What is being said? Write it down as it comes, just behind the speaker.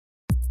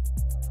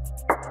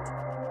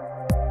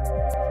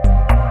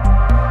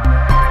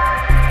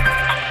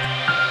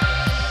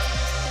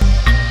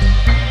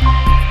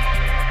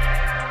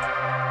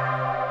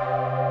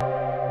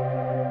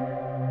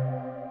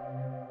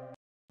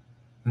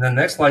And then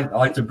next, I'd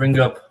like to bring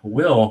up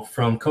Will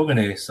from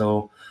Koganei.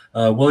 So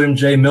William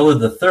J. Miller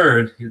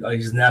III,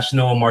 he's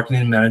National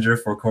Marketing Manager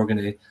for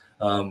Koganei.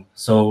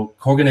 So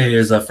Koganei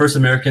is a first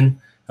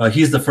American.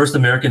 He's the first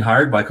American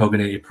hired by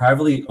Koganei, a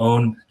privately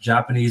owned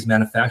Japanese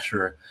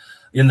manufacturer,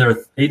 in their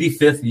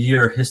 85th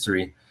year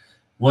history.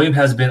 William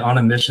has been on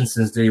a mission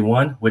since day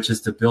one, which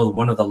is to build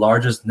one of the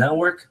largest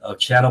network of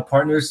channel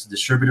partners,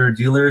 distributor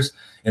dealers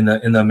in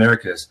the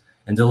Americas,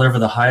 and deliver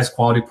the highest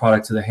quality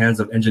product to the hands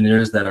of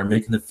engineers that are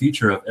making the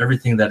future of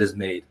everything that is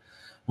made.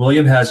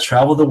 William has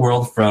traveled the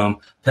world from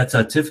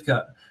Petah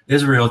Tikva,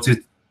 Israel, to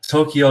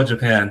Tokyo,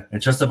 Japan,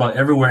 and just about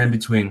everywhere in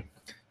between.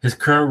 His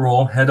current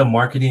role, head of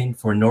marketing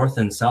for North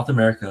and South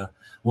America.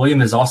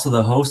 William is also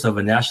the host of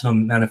a national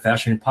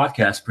manufacturing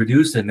podcast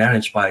produced and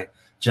managed by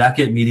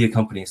Jacket Media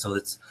Company. So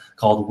it's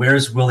called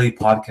Where's Willie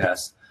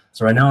Podcast.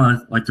 So right now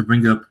I'd like to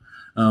bring up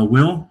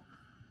Will.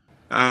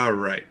 All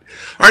right,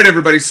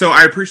 everybody. So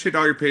I appreciate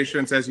all your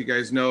patience. As you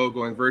guys know,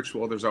 going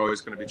virtual, there's always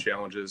going to be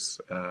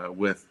challenges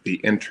with the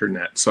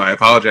internet. So I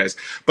apologize,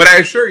 but I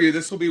assure you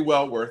this will be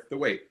well worth the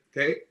wait.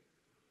 Okay.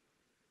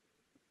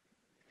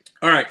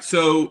 All right.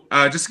 So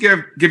just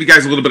to give you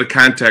guys a little bit of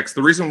context,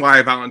 the reason why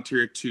I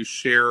volunteered to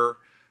share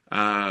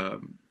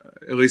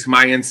at least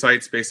my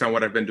insights based on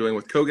what I've been doing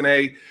with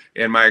Koganei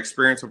and my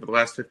experience over the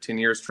last 15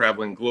 years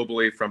traveling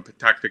globally from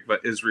Petah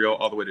Tikva, Israel,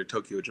 all the way to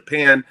Tokyo,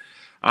 Japan.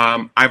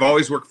 I've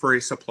always worked for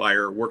a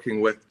supplier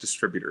working with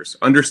distributors,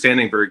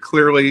 understanding very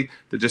clearly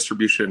the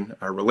distribution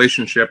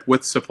relationship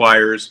with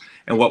suppliers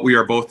and what we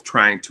are both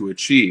trying to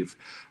achieve.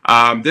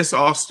 This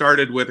all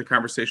started with a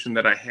conversation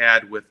that I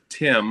had with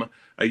Tim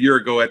a year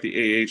ago at the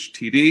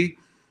AHTD.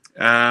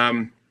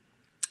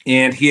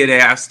 And he had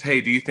asked,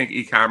 hey, do you think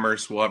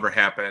e-commerce will ever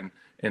happen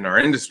in our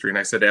industry? And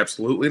I said,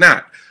 absolutely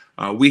not.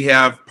 We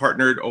have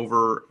partnered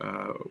over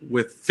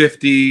with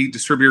 50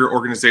 distributor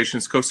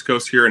organizations coast to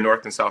coast here in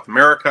North and South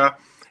America,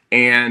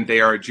 and they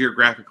are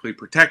geographically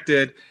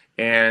protected,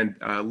 and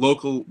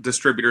local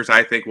distributors,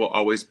 I think, will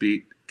always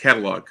be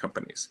catalog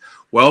companies.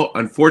 Well,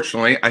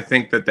 unfortunately, I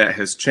think that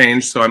has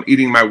changed, so I'm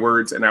eating my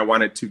words, and I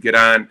wanted to get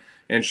on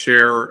and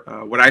share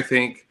what I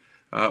think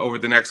over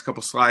the next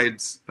couple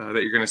slides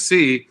that you're going to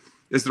see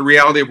is the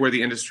reality of where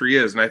the industry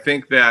is. And I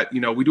think that,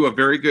 we do a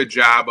very good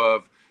job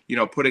of,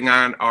 putting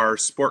on our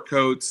sport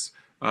coats,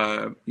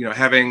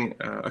 having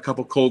a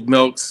couple cold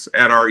milks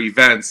at our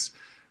events.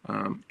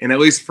 And at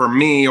least for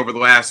me, over the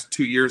last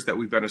 2 years that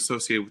we've been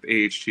associated with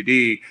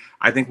AHTD,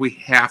 I think we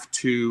have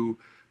to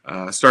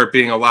start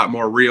being a lot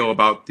more real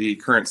about the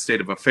current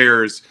state of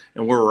affairs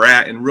and where we're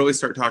at, and really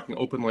start talking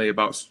openly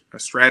about a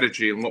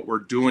strategy and what we're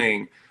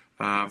doing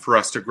for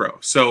us to grow.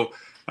 So,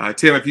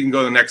 Tim, if you can go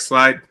to the next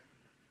slide.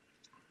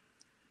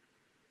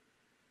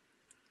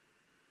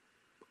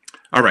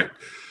 All right.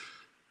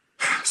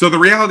 So the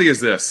reality is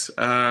this,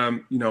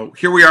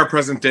 here we are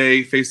present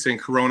day facing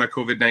Corona,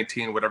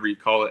 COVID-19, whatever you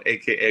call it,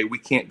 AKA we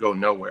can't go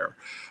nowhere.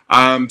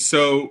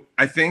 So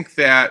I think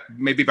that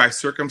maybe by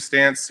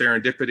circumstance,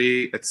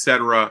 serendipity,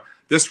 etc.,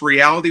 this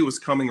reality was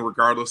coming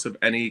regardless of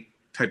any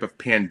type of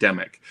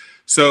pandemic.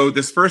 So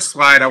this first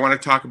slide, I want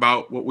to talk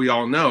about what we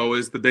all know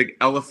is the big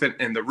elephant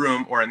in the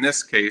room, or in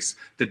this case,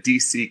 the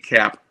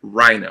DCKAP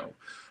rhino.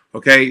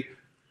 Okay.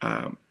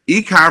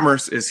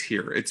 E-commerce is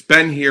here. It's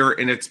been here,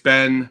 and it's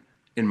been,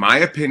 in my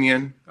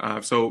opinion,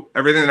 so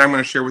everything that I'm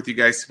going to share with you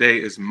guys today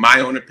is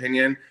my own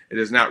opinion. It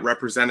is not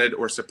represented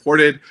or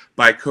supported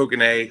by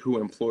Koganei,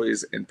 who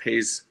employs and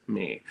pays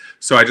me.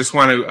 So I just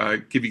want to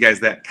give you guys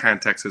that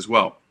context as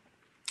well.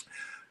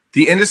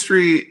 The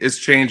industry is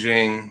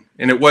changing,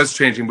 and it was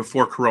changing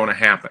before Corona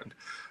happened.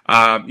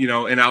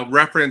 And I'll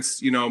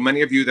reference,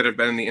 many of you that have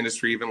been in the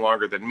industry even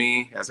longer than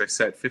me. As I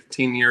said,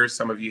 15 years.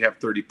 Some of you have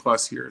 30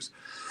 plus years.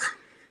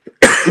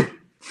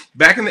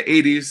 Back in the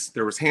 80s,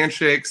 there was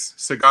handshakes,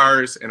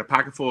 cigars, and a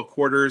pocket full of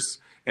quarters,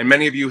 and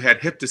many of you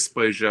had hip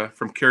dysplasia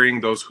from carrying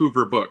those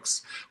Hoover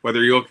books.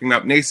 Whether you're looking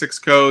up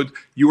NASIX code,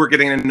 you were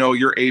getting to know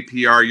your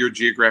APR, your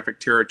geographic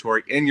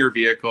territory in your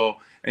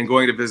vehicle, and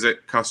going to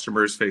visit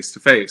customers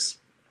face-to-face.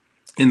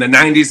 In the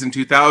 90s and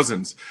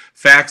 2000s,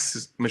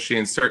 fax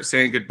machines start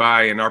saying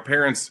goodbye, and our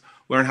parents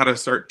learn how to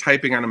start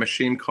typing on a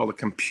machine called a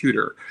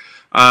computer.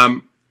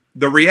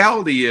 The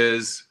reality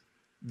is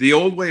the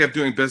old way of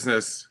doing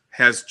business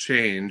has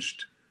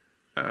changed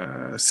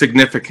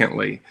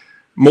significantly.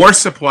 More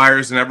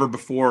suppliers than ever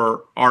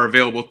before are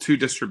available to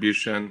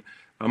distribution,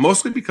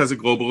 mostly because of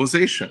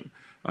globalization.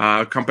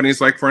 Companies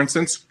like, for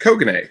instance,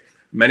 Koganei.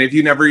 Many of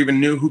you never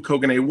even knew who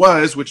Koganei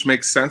was, which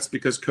makes sense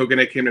because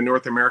Koganei came to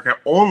North America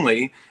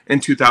only in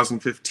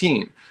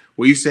 2015.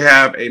 We used to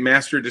have a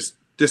master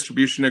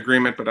distribution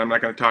agreement, but I'm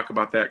not going to talk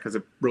about that because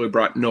it really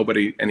brought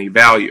nobody any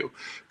value.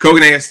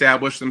 Koganei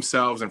established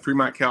themselves in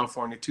Fremont,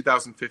 California,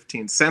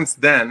 2015. Since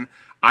then,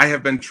 I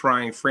have been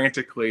trying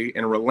frantically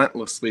and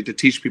relentlessly to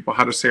teach people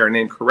how to say our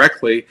name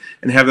correctly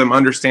and have them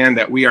understand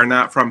that we are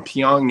not from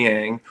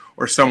Pyongyang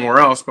or somewhere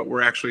else, but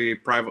we're actually a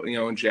privately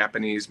owned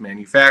Japanese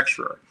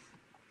manufacturer.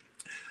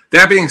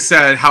 That being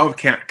said, how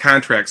have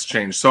contracts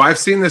changed? So I've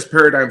seen this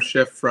paradigm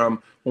shift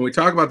from when we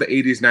talk about the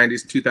 80s,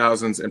 90s,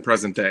 2000s, and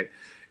present day.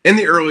 In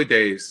the early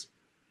days,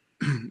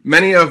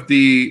 many of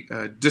the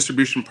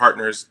distribution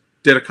partners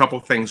did a couple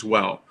things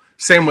well.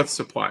 Same with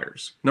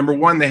suppliers. Number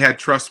one, they had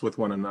trust with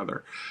one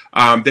another.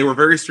 They were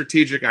very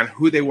strategic on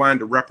who they wanted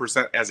to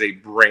represent as a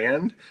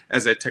brand,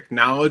 as a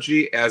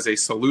technology, as a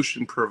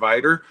solution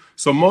provider.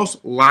 So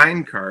most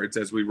line cards,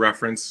 as we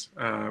reference,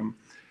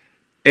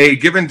 a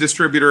given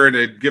distributor in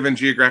a given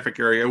geographic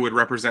area would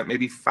represent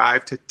maybe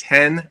 5 to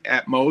 10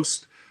 at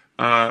most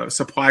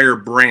supplier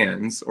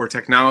brands or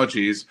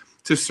technologies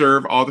to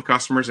serve all the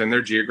customers in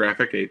their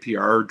geographic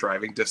APR or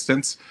driving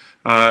distance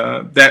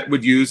that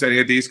would use any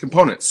of these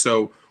components.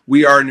 So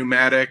we are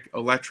pneumatic,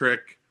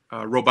 electric,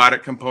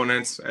 robotic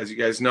components. As you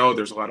guys know,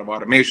 there's a lot of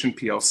automation,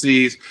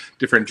 PLCs,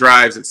 different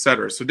drives, et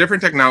cetera. So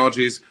different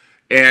technologies,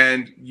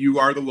 and you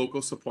are the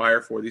local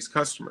supplier for these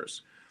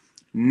customers.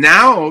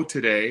 Now,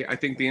 today, I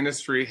think the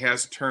industry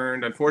has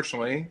turned,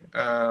 unfortunately,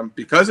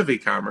 because of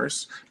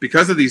e-commerce,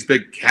 because of these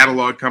big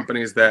catalog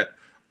companies that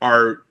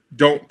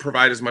don't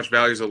provide as much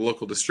value as a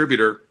local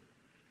distributor.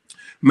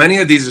 Many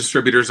of these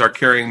distributors are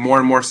carrying more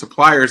and more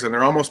suppliers, and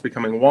they're almost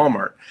becoming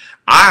Walmart.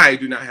 I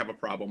do not have a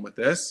problem with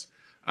this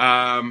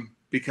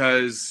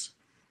because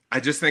I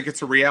just think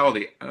it's a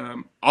reality.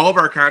 All of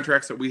our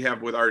contracts that we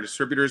have with our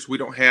distributors, we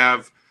don't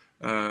have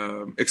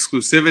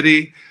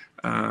exclusivity.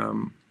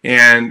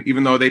 And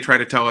even though they try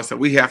to tell us that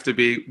we have to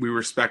be, we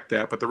respect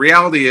that. But the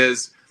reality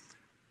is,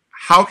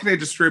 how can a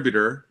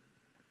distributor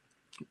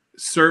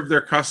serve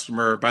their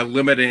customer by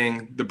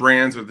limiting the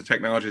brands or the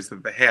technologies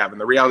that they have?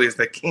 And the reality is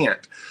they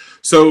can't.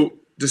 So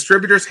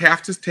distributors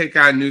have to take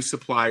on new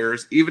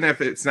suppliers, even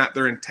if it's not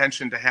their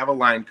intention to have a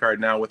line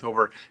card now with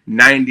over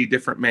 90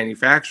 different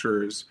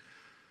manufacturers.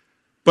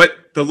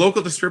 But the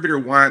local distributor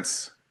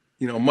wants,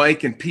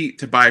 Mike and Pete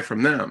to buy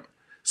from them.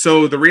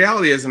 So the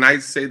reality is, and I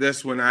say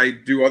this when I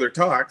do other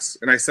talks,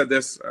 and I said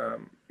this,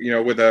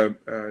 with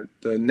the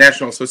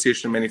National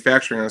Association of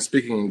Manufacturing on a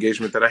speaking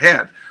engagement that I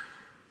had.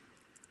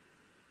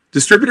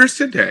 Distributors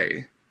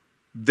today,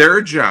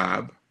 their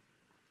job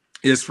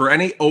is for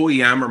any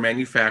OEM or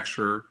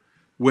manufacturer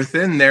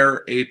within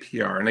their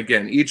APR. And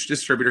again, each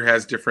distributor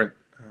has different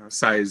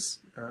size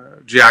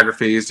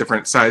geographies,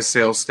 different size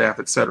sales staff,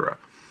 et cetera.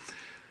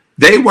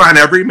 They want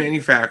every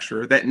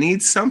manufacturer that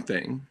needs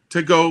something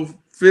to go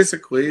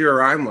physically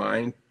or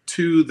online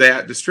to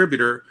that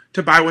distributor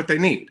to buy what they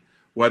need,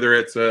 whether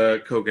it's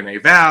a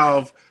Koganei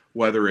valve,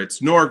 whether it's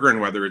Norgren,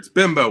 whether it's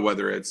Bimba,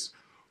 whether it's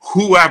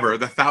whoever,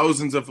 the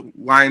thousands of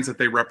lines that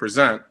they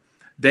represent,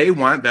 they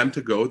want them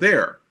to go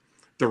there.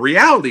 The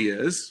reality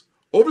is,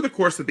 over the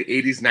course of the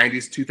 80s,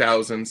 90s,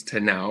 2000s to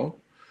now,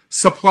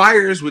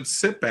 suppliers would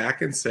sit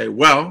back and say,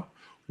 well,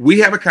 we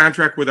have a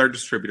contract with our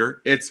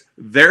distributor. It's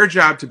their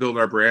job to build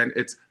our brand.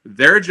 It's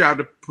their job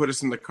to put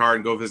us in the car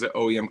and go visit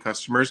OEM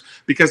customers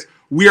because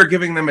we are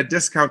giving them a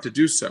discount to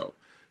do so.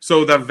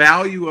 So the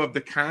value of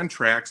the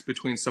contracts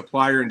between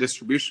supplier and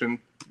distribution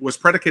was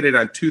predicated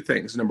on two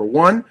things. Number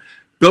one,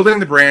 building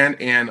the brand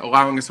and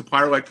allowing a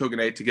supplier like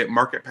Koganei to get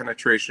market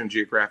penetration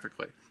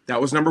geographically.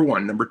 That was number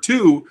one. Number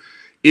two,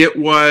 it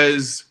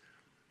was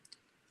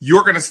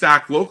you're going to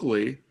stock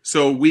locally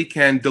so we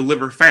can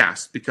deliver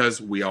fast,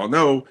 because we all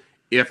know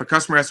if a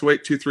customer has to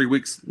wait 2-3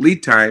 weeks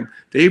lead time,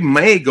 they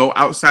may go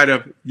outside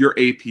of your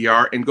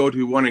APR and go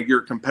to one of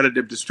your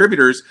competitive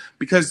distributors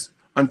because,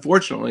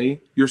 unfortunately,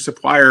 your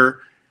supplier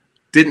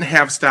didn't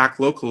have stock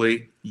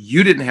locally.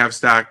 You didn't have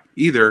stock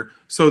either.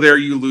 So there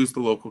you lose the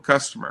local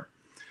customer.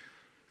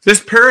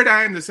 This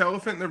paradigm, this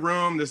elephant in the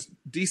room, this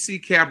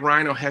DCKAP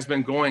rhino has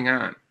been going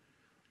on.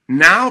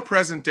 Now,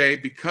 present day,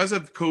 because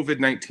of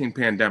COVID-19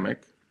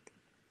 pandemic,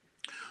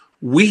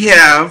 we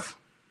have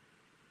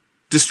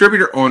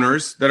distributor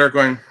owners that are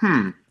going,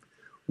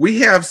 we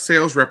have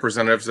sales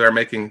representatives that are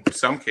making,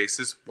 some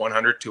cases,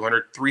 100,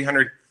 200,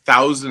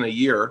 300,000 a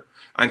year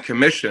on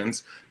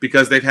commissions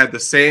because they've had the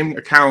same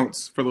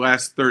accounts for the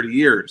last 30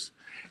 years.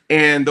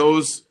 And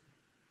those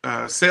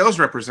sales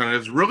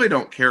representatives really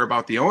don't care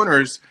about the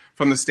owners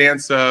from the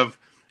stance of,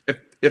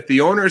 if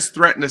the owners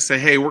threaten to say,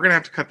 hey, we're going to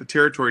have to cut the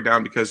territory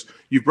down because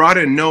you brought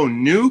in no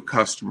new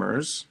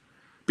customers,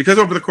 because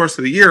over the course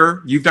of the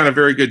year, you've done a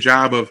very good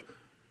job of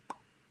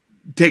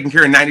taking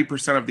care of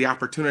 90% of the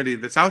opportunity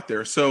that's out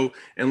there. So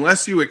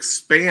unless you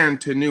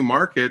expand to new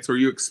markets or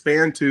you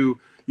expand to,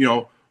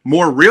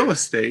 more real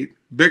estate,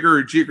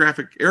 bigger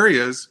geographic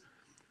areas,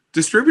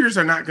 distributors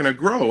are not going to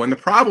grow. And the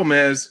problem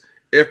is,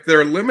 if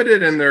they're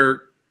limited in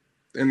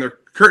their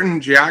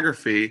current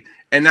geography,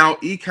 and now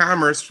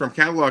e-commerce from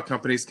catalog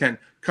companies can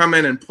come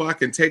in and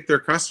pluck and take their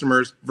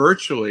customers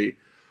virtually,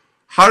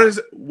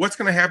 what's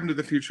going to happen to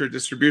the future of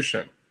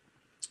distribution?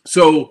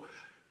 So,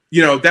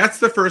 that's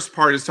the first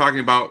part, is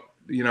talking about,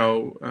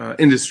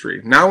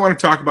 industry. Now I want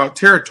to talk about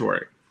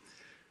territory.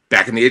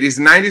 Back in the 80s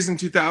and 90s and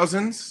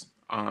 2000s,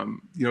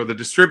 the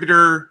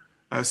distributor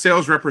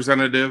sales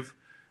representative,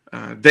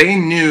 they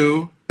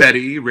knew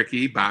Betty,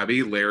 Ricky,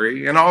 Bobby,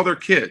 Larry, and all their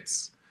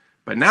kids.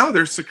 But now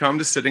they're succumbed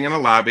to sitting in a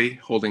lobby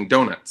holding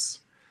donuts.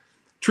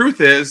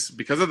 Truth is,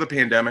 because of the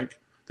pandemic,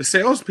 the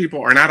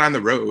salespeople are not on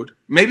the road.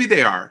 Maybe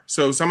they are.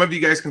 So some of you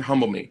guys can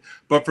humble me.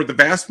 But for the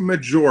vast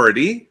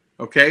majority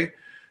okay?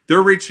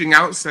 They're reaching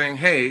out saying,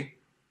 hey,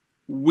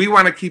 we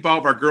want to keep all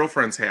of our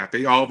girlfriends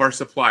happy, all of our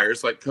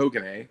suppliers like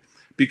Koganei,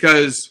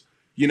 because,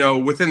 you know,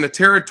 within the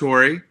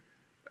territory,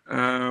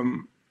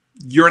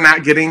 you're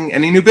not getting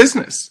any new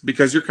business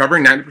because you're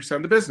covering 90%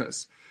 of the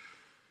business.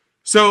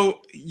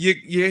 So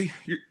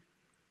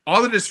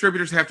all the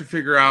distributors have to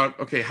figure out,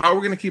 okay, how are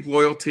we going to keep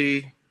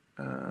loyalty?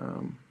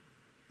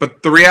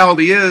 But the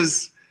reality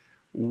is,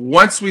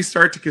 once we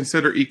start to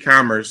consider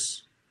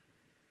e-commerce,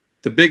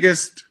 the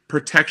biggest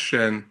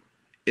protection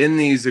in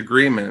these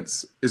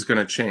agreements is going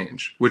to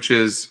change, which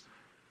is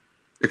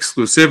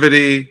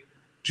exclusivity,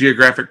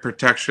 geographic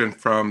protection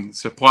from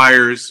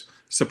suppliers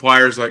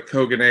like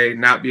Koganei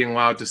not being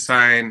allowed to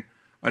sign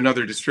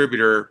another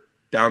distributor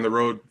down the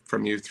road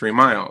from you 3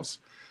 miles.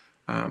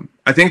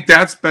 I think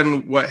that's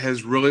been what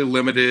has really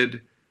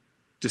limited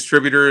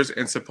distributors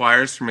and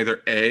suppliers from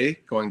either A,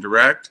 going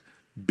direct,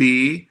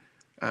 B,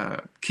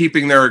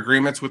 keeping their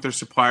agreements with their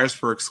suppliers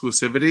for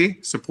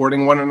exclusivity,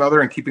 supporting one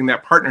another and keeping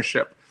that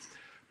partnership.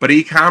 But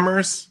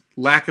e-commerce,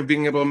 lack of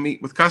being able to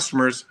meet with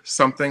customers,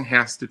 something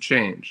has to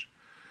change.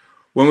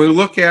 When we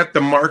look at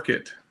the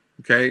market,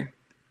 okay,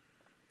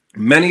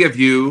 many of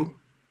you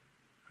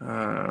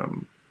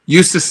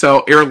used to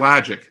sell air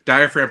logic,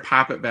 diaphragm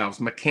poppet valves,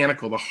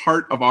 mechanical, the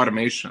heart of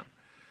automation.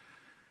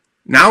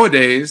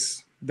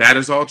 Nowadays, that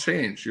has all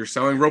changed. You're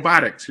selling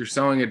robotics, you're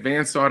selling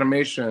advanced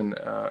automation,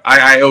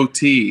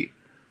 IIoT.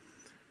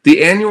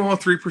 The annual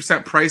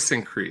 3% price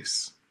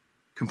increase,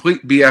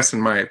 complete BS in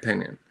my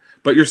opinion.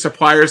 But your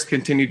suppliers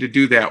continue to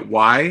do that.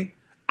 Why?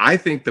 I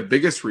think the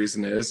biggest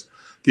reason is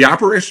the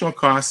operational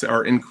costs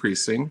are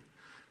increasing.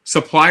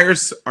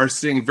 Suppliers are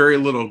seeing very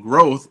little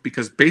growth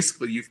because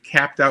basically you've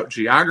capped out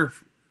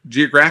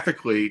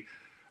geographically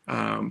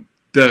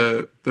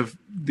the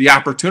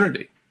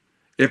opportunity.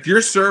 If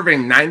you're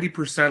serving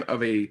 90%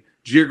 of a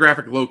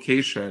geographic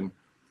location,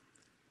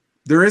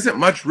 there isn't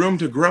much room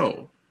to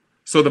grow.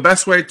 So the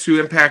best way to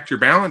impact your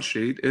balance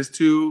sheet is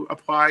to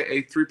apply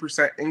a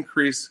 3%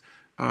 increase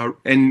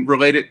and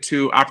relate it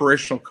to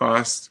operational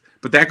costs,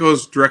 but that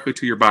goes directly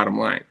to your bottom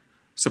line.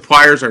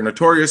 Suppliers are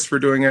notorious for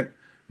doing it.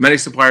 Many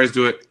suppliers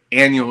do it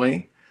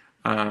annually.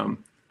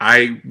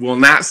 I will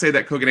not say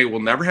that Koganei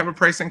will never have a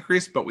price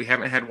increase, but we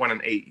haven't had one in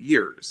 8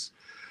 years.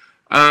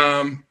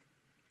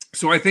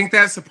 So I think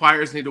that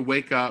suppliers need to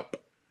wake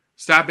up,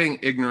 stop being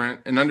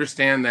ignorant, and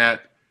understand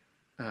that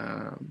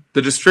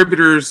the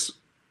distributors,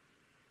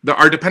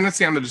 our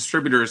dependency on the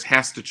distributors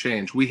has to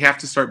change. We have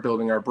to start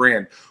building our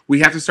brand. We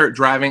have to start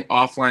driving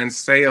offline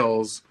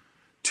sales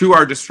to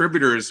our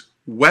distributors'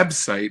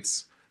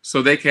 websites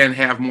so they can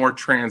have more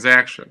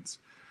transactions.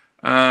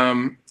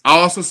 I'll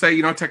also say,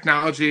 you know,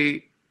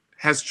 technology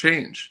has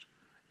changed.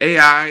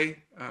 AI,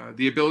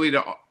 the ability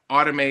to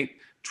automate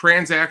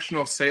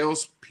transactional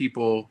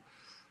salespeople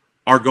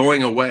are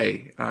going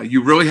away.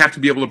 You really have to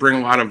be able to bring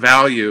a lot of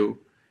value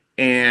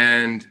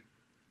and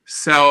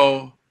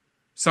sell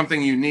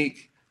something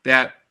unique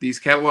that these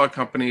catalog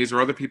companies or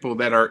other people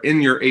that are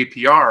in your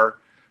APR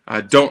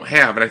don't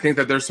have. And I think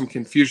that there's some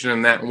confusion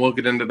in that, and we'll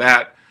get into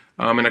that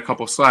in a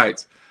couple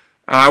slides.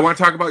 I want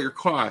to talk about your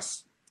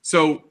costs.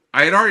 So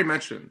I had already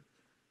mentioned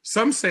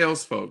some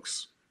sales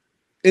folks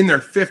in their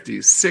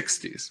 50s,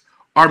 60s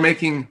are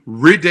making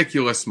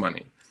ridiculous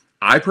money.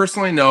 I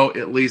personally know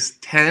at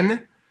least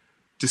 10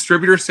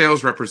 distributor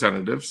sales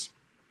representatives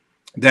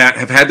that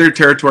have had their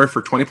territory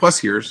for 20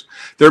 plus years.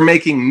 They're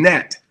making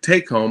net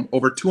take home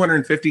over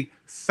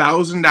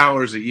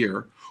 $250,000 a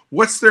year.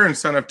 What's their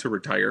incentive to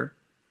retire?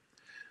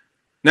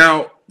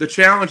 Now, the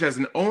challenge as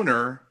an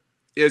owner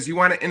is you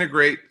want to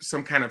integrate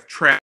some kind of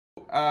track.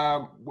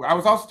 I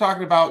was also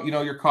talking about, you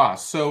know, your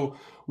costs. So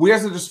we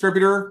as a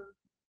distributor,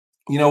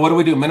 you know, what do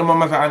we do?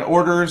 Minimum on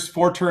orders,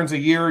 4 turns a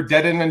year,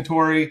 dead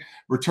inventory,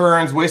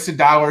 returns, wasted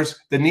dollars,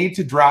 the need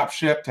to drop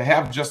ship, to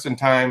have just in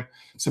time.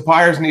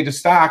 Suppliers need to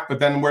stock, but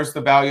then where's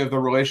the value of the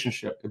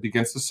relationship? It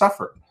begins to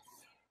suffer.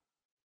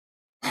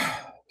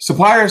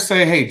 Suppliers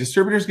say, hey,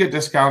 distributors get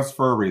discounts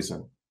for a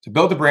reason. To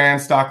build a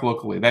brand, stock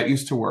locally. That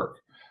used to work.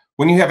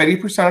 When you have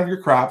 80% of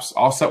your crops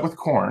all set with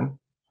corn,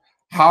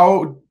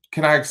 how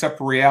can I accept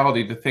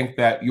reality to think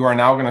that you are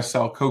now going to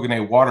sell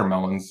Koganei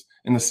watermelons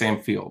in the same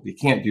field? You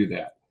can't do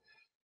that.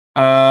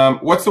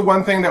 What's the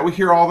one thing that we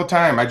hear all the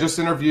time? I just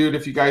interviewed,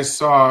 if you guys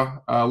saw,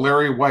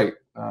 Larry White,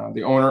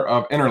 the owner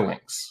of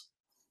Interlinks.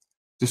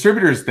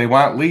 Distributors, they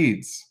want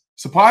leads.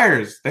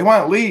 Suppliers, they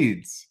want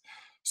leads.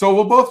 So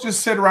we'll both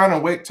just sit around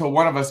and wait till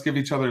one of us give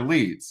each other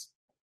leads.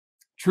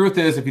 Truth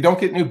is, if you don't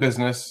get new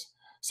business,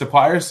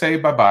 suppliers say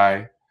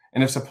bye-bye.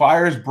 And if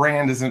suppliers'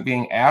 brand isn't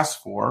being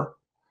asked for,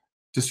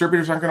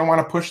 distributors aren't going to want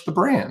to push the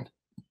brand.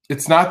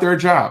 It's not their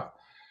job.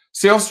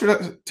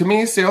 To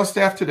me, sales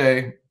staff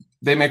today,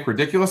 they make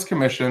ridiculous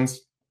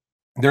commissions.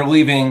 They're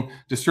leaving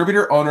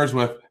distributor owners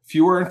with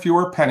fewer and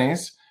fewer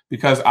pennies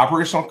because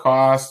operational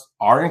costs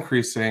are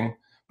increasing,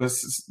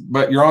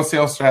 but your own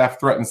sales staff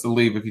threatens to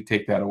leave if you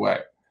take that away.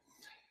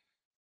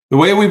 The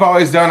way we've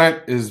always done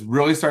it is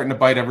really starting to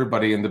bite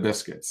everybody in the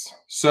biscuits.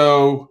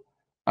 So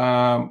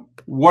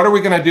what are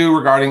we going to do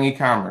regarding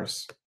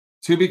e-commerce?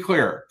 to be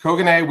clear,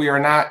 Koganei, we are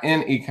not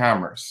in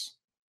e-commerce,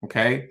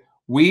 okay?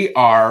 We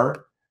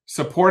are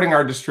supporting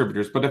our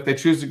distributors, but if they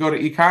choose to go to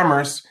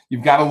e-commerce,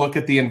 you've got to look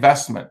at the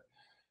investment.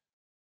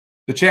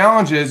 The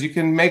challenge is you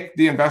can make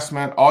the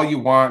investment all you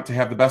want to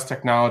have the best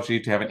technology,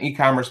 to have an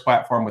e-commerce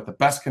platform with the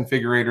best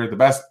configurator, the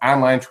best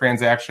online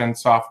transaction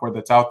software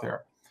that's out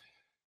there.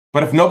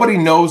 But if nobody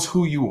knows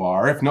who you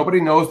are, if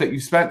nobody knows that you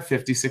spent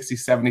 $50,000,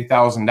 $60,000,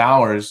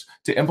 $70,000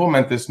 to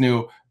implement this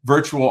new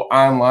virtual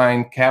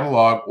online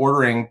catalog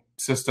ordering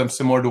system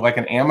similar to like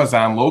an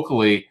Amazon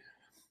locally,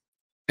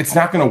 it's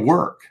not going to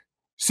work.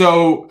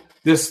 So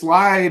this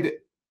slide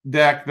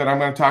deck that I'm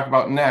going to talk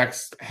about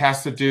next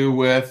has to do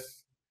with,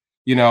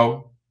 you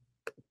know,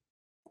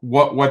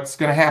 what's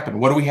going to happen.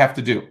 What do we have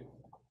to do?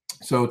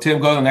 So Tim,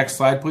 go to the next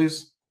slide,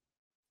 please.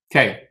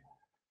 Okay.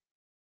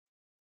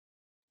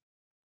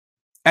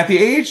 At the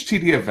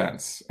AHTD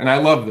events, and I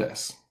love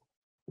this,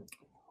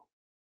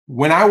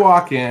 when I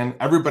walk in,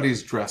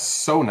 everybody's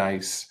dressed so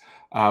nice.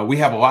 We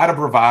have a lot of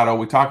bravado.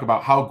 We talk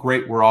about how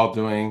great we're all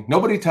doing.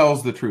 Nobody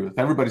tells the truth.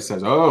 Everybody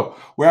says, oh,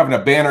 we're having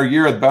a banner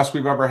year, the best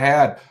we've ever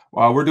had.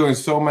 We're doing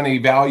so many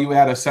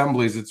value-add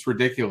assemblies, it's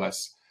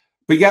ridiculous.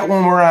 But yet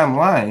when we're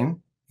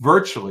online,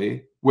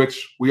 virtually,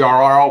 which we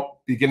are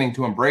all beginning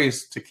to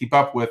embrace to keep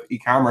up with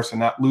e-commerce and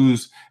not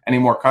lose any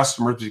more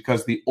customers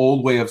because the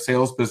old way of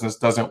sales business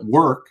doesn't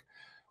work,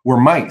 we're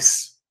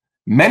mice.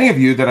 Many of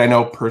you that I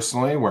know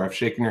personally, where I've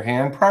shaken your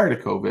hand prior to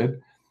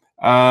COVID,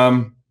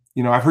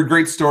 you know, I've heard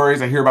great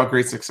stories. I hear about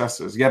great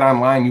successes. Yet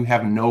online, you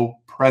have no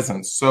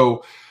presence.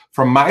 So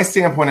from my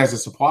standpoint as a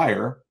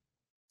supplier,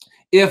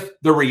 if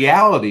the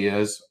reality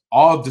is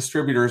all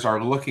distributors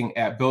are looking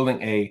at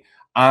building a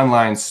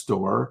online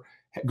store,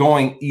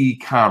 going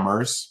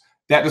e-commerce,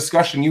 that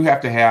discussion you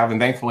have to have,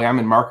 and thankfully I'm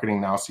in marketing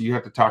now, so you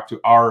have to talk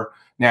to our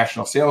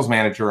national sales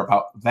manager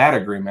about that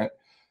agreement.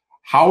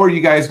 How are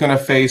you guys going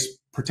to face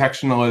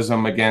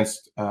protectionism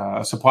against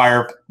a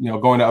supplier, you know,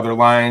 going to other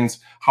lines?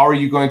 How are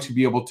you going to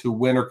be able to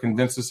win or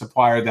convince a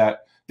supplier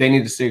that they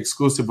need to stay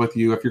exclusive with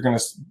you if you're going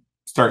to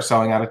start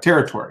selling out of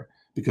territory?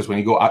 Because when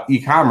you go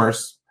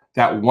e-commerce,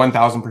 that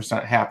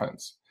 1000%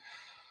 happens.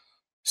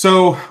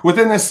 So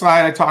within this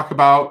slide, I talk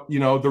about, you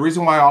know, the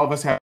reason why all of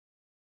us have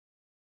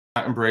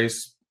not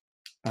embraced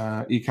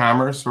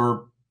e-commerce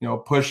or, you know,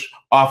 push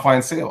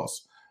offline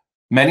sales.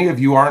 Many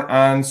of you aren't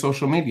on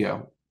social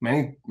media.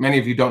 Many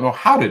of you don't know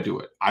how to do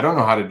it. I don't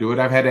know how to do it.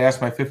 I've had to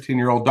ask my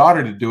 15-year-old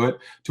daughter to do it,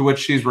 to which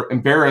she's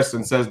embarrassed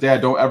and says,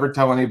 Dad, don't ever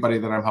tell anybody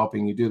that I'm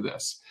helping you do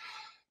this.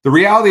 The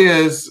reality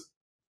is,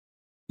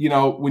 you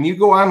know, when you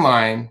go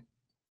online,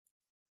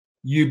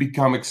 you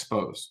become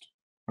exposed,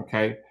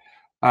 okay?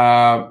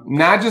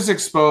 Not just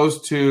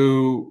exposed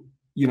to,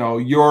 you know,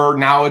 your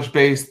knowledge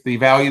base, the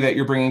value that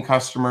you're bringing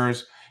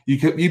customers. You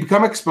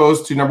become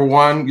exposed to, number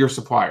one, your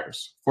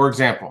suppliers. For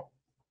example,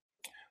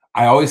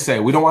 I always say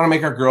we don't want to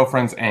make our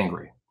girlfriends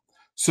angry.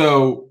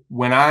 So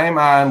when I'm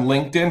on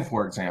LinkedIn,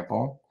 for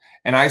example,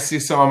 and I see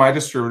some of my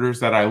distributors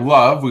that I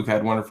love, we've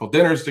had wonderful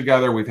dinners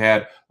together, we've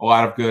had a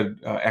lot of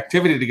good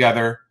activity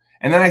together,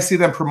 and then I see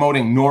them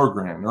promoting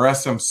Norgren or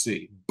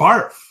SMC,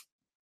 barf.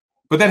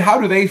 But then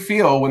how do they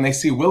feel when they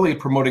see Willie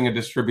promoting a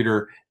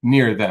distributor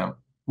near them?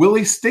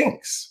 Willie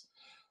stinks.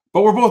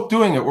 But we're both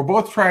doing it. We're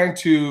both trying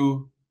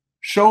to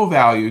show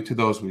value to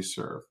those we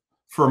serve.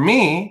 For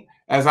me,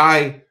 as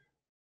I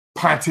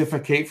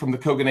pontificate from the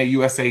Koganei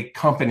USA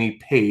company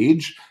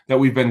page that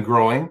we've been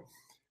growing,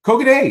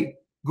 Koganei,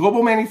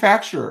 global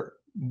manufacturer,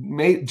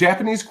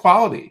 Japanese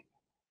quality.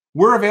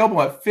 We're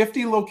available at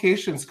 50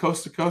 locations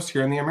coast to coast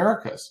here in the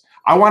Americas.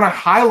 I want to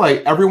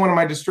highlight every one of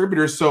my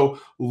distributors so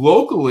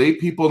locally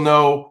people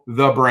know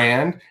the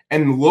brand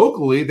and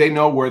locally they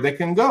know where they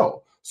can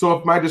go. So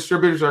if my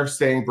distributors are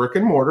staying brick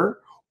and mortar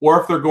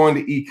or if they're going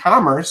to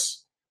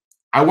e-commerce,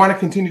 I want to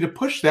continue to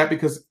push that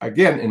because,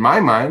 again, in my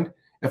mind,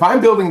 if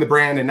I'm building the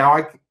brand and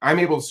now I'm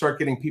able to start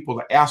getting people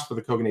to ask for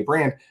the Koganei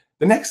brand,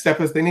 the next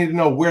step is they need to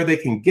know where they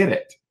can get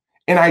it.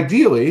 And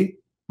ideally,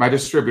 my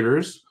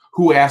distributors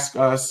who ask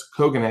us,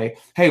 Koganei,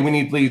 hey, we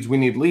need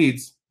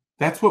leads,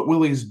 that's what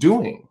Willie's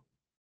doing.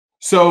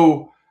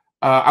 So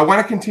I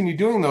want to continue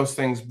doing those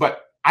things,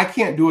 but I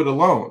can't do it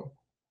alone.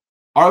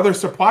 Our other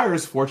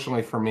suppliers,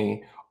 fortunately for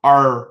me,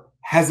 are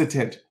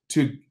hesitant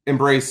to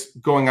embrace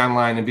going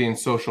online and being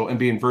social and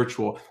being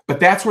virtual. But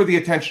that's where the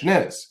attention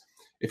is.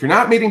 If you're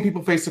not meeting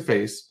people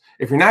face-to-face,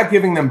 if you're not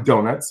giving them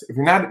donuts, if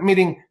you're not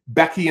meeting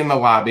Becky in the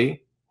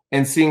lobby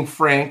and seeing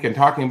Frank and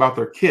talking about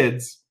their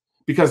kids,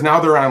 because now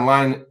they're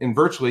online and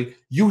virtually,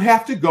 you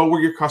have to go where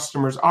your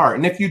customers are.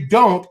 And if you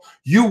don't,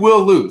 you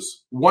will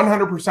lose.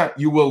 100%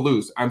 you will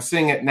lose. I'm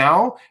seeing it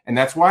now, and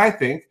that's why I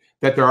think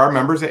that there are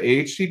members at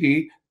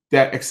AHTD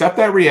that accept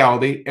that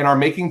reality and are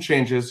making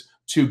changes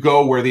to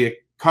go where the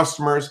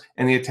customers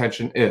and the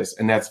attention is.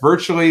 And that's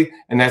virtually,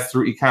 and that's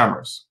through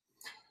e-commerce.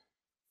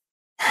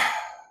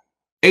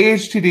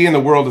 AHTD and the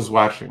world is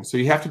watching, so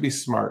you have to be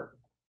smart.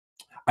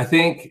 I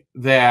think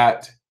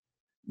that,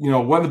 you know,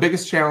 one of the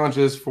biggest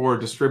challenges for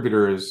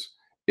distributors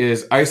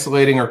is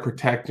isolating or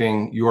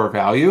protecting your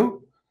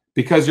value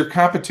because your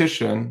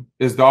competition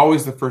is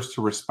always the first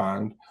to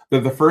respond. They're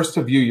the first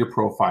to view your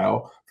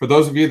profile. For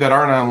those of you that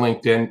aren't on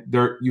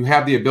LinkedIn, you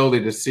have the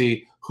ability to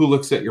see who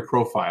looks at your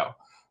profile.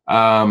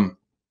 And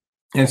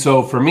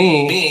so for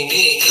me,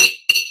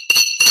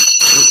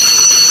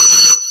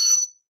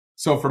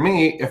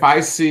 if I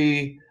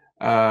see,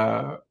 if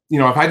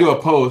I do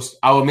a post,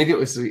 I'll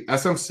immediately see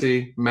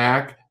SMC,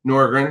 Mac,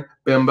 Norgren,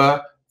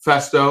 Bimba,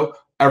 Festo.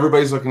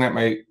 Everybody's looking at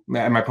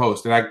my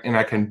post, and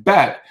I can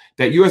bet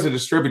that you as a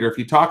distributor, if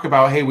you talk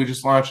about, hey, we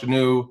just launched a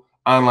new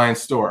online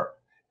store,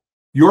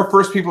 your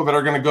first people that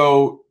are going to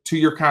go to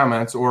your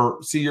comments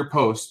or see your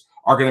posts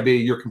are going to be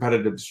your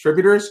competitive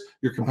distributors,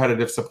 your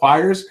competitive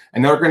suppliers,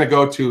 and they're going to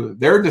go to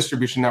their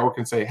distribution network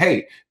and say,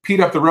 hey, Pete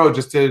up the road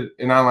just did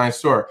an online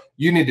store.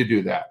 You need to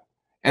do that.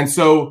 And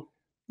so,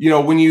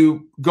 when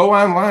you go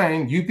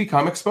online, you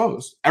become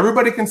exposed.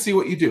 Everybody can see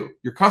what you do.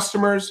 Your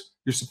customers,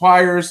 your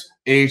suppliers,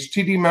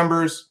 AHTD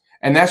members,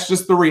 and that's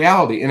just the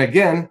reality. And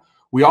again,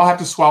 we all have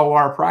to swallow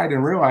our pride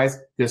and realize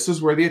this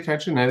is where the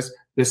attention is.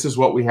 This is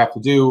what we have to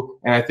do.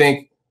 And I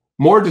think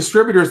more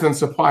distributors than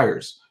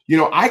suppliers.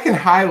 I can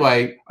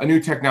highlight a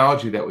new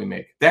technology that we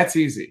make. That's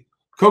easy.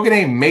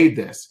 Koganei made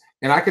this,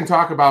 and I can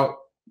talk about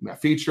a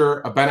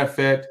feature, a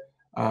benefit,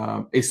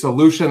 a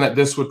solution that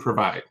this would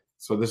provide.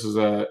 So this is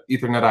a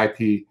Ethernet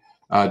IP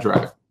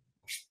drive.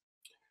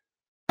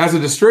 As a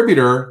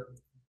distributor,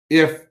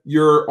 if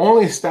you're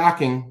only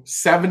stocking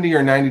 70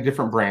 or 90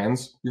 different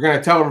brands, you're going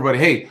to tell everybody,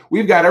 hey,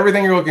 we've got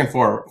everything you're looking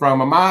for,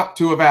 from a mop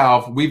to a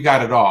valve, we've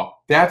got it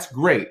all. That's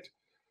great.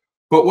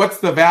 But what's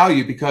the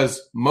value?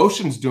 Because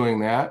Motion's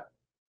doing that.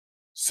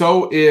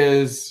 So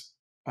is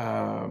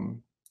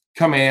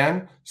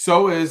Command.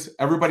 So is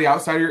everybody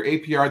outside of your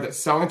APR that's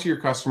selling to your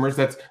customers,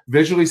 that's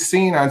visually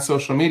seen on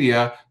social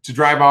media to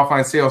drive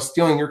offline sales,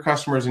 stealing your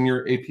customers in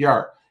your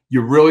APR.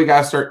 You really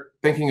got to start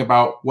thinking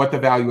about what the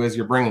value is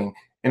you're bringing.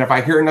 And if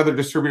I hear another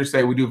distributor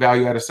say we do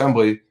value add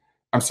assembly,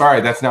 I'm sorry,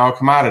 that's now a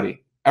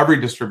commodity.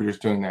 Every distributor is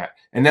doing that.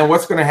 And then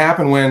what's going to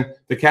happen when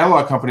the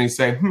catalog companies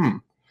say,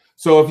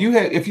 so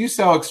if you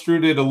sell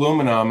extruded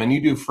aluminum and you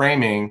do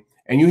framing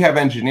and you have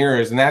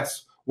engineers and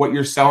that's what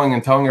you're selling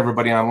and telling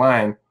everybody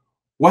online,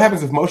 what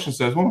happens if Motion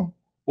says, well,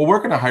 we're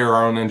going to hire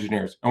our own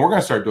engineers and we're going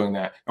to start doing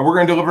that and we're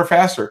going to deliver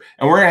faster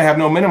and we're going to have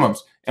no minimums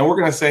and we're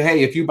going to say,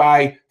 hey, if you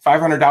buy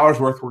 $500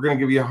 worth, we're going to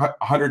give you a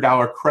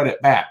 $100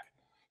 credit back.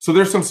 So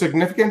there's some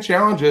significant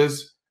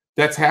challenges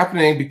that's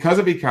happening because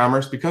of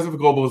e-commerce, because of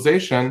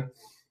globalization,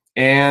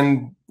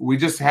 and we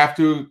just have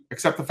to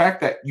accept the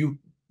fact that you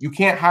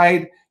can't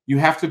hide. You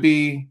have to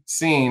be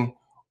seen,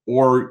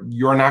 or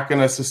you're not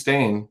going to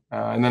sustain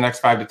in the next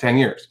 5 to 10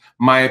 years.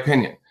 My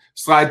opinion.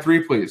 Slide 3,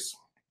 please.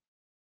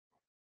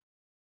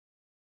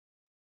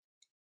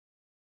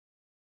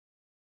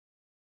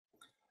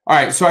 All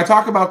right, so I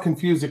talk about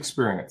confused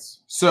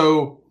experience.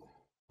 So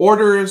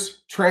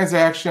orders,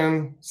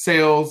 transaction,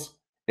 sales,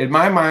 in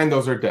my mind,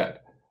 those are dead.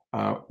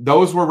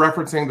 Those were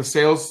referencing the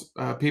sales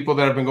people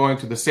that have been going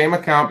to the same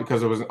account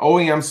because it was an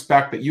OEM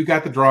spec that you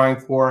got the drawing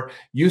for,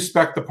 you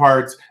spec the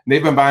parts, and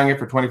they've been buying it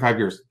for 25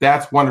 years.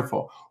 That's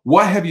wonderful.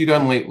 What have you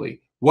done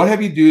lately? What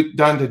have you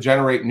done to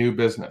generate new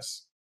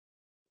business?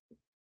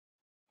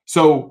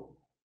 So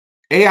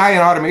AI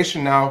and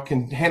automation now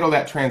can handle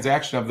that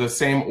transaction of the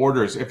same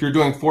orders. If you're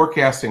doing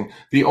forecasting,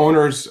 the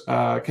owners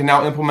can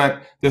now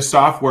implement this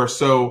software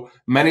so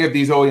many of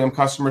these OEM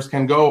customers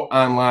can go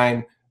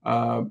online.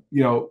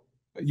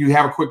 You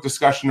have a quick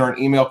discussion or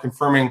an email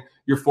confirming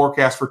your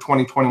forecast for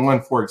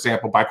 2021, for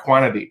example, by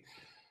quantity.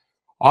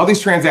 All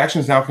these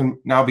transactions now can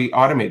be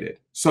automated.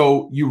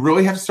 So you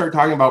really have to start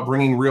talking about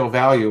bringing real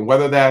value,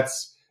 whether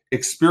that's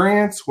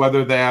experience,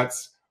 whether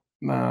that's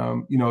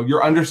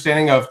your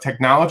understanding of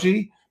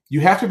technology. You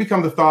have to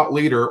become the thought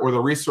leader or the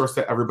resource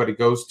that everybody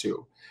goes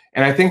to.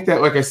 And I think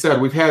that, like I said,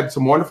 we've had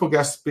some wonderful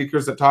guest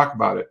speakers that talk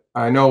about it.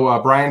 I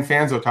know Brian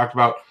Fanzo talked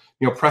about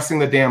pressing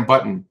the damn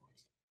button.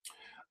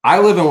 I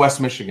live in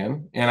West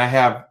Michigan, and I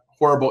have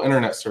horrible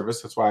internet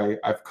service. That's why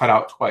I've cut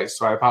out twice,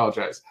 so I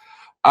apologize.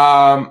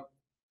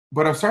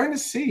 But I'm starting to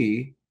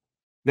see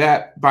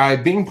that by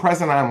being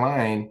present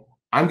online,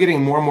 I'm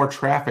getting more and more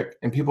traffic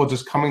and people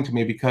just coming to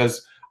me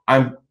because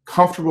I'm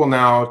comfortable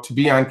now to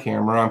be on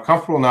camera. I'm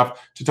comfortable enough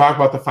to talk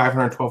about the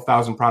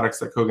 512,000 products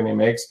that Koganei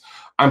makes.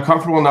 I'm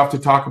comfortable enough to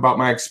talk about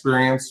my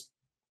experience.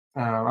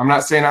 I'm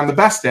not saying I'm the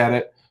best at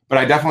it, but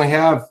I definitely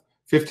have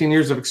 15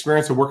 years of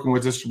experience of working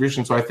with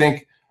distribution. So I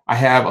think I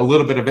have a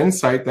little bit of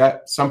insight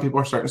that some people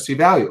are starting to see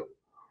value.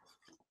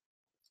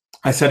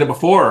 I said it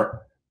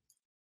before.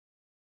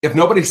 If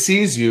nobody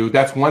sees you,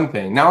 that's one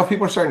thing. Now, if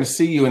people are starting to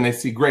see you and they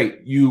see, great,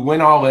 you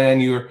went all in,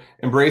 you're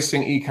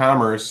embracing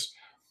e-commerce,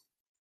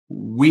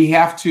 we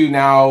have to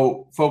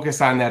now focus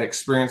on that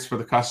experience for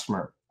the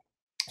customer.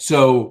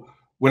 So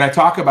when I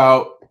talk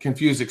about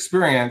confused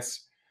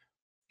experience,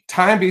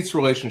 time beats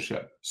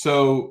relationship.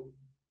 So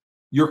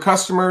your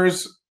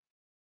customers,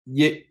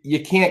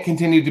 you can't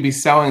continue to be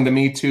selling the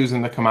Me Too's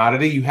and the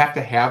commodity. You have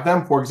to have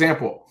them. For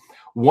example,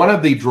 one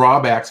of the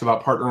drawbacks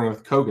about partnering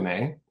with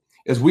Koganei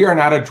is we are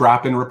not a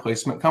drop-in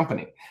replacement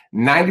company.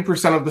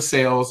 90% of the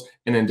sales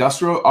in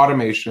industrial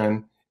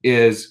automation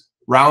is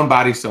round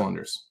body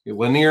cylinders,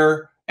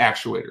 linear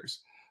actuators.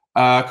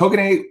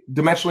 Koganei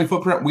dimensionally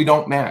footprint, we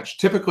don't match.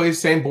 Typically,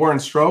 same bore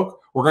and stroke,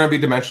 we're going to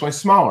be dimensionally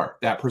smaller.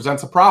 That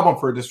presents a problem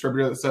for a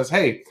distributor that says,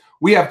 hey,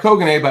 we have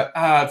Koganei, but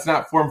it's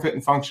not form, fit,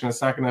 and function.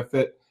 It's not going to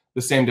fit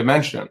the same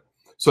dimension.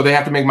 So they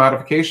have to make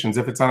modifications.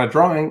 If it's on a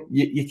drawing,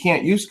 you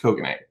can't use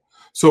Koganei.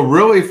 So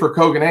really for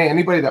Koganei,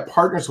 anybody that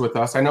partners with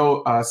us, I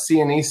know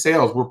C&E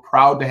Sales, we're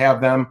proud to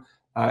have them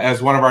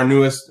as one of our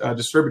newest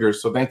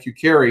distributors. So thank you,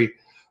 Carrie,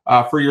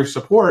 for your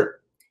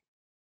support.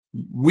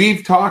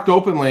 We've talked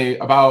openly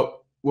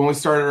about when we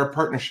started our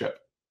partnership,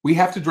 we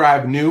have to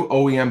drive new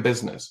OEM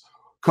business.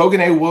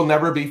 Koganei will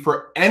never be,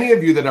 for any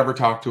of you that ever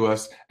talk to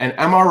us, an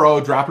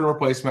MRO, drop-in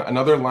replacement,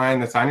 another line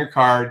that's on your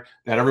card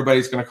that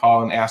everybody's going to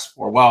call and ask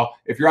for. Well,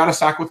 if you're out of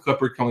stock with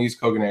Clipboard, can we use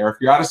Koganei? Or if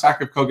you're out of stock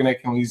with Koganei,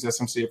 can we use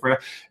SMC?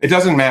 It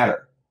doesn't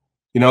matter.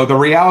 You know, the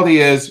reality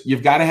is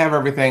you've got to have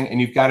everything,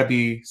 and you've got to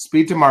be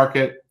speed to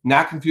market,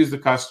 not confuse the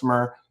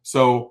customer.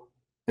 So,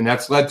 and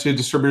that's led to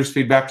distributors'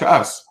 feedback to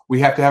us. We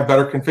have to have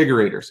better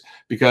configurators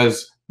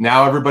because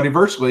now everybody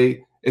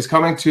virtually is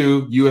coming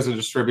to you as a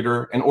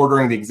distributor and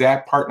ordering the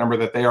exact part number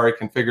that they already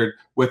configured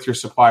with your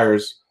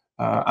suppliers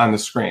on the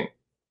screen.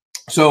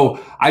 So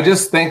I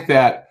just think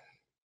that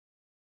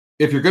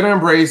if you're going to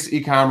embrace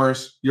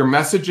e-commerce, your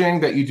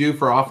messaging that you do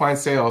for offline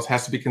sales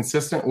has to be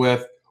consistent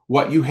with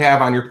what you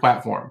have on your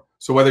platform.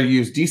 So whether you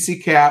use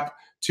DCKAP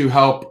to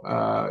help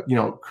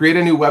create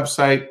a new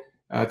website,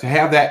 to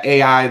have that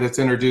AI that's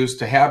introduced,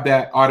 to have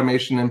that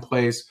automation in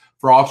place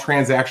for all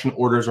transaction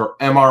orders or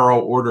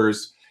MRO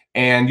orders,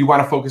 and you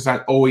want to focus on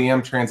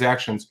OEM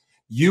transactions,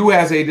 you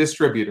as a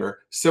distributor,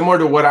 similar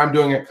to what I'm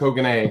doing at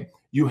Koganei,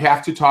 you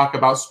have to talk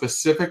about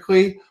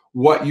specifically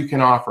what you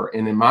can offer.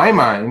 And in my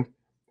mind,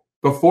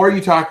 before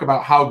you talk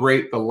about how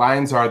great the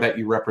lines are that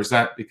you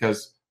represent,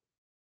 because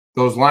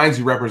those lines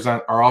you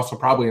represent are also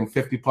probably in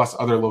 50 plus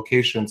other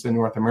locations in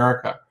North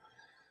America,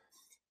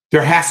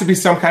 there has to be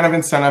some kind of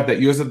incentive that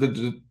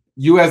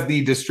you as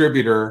the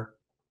distributor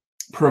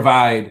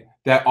provide,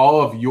 that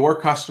all of your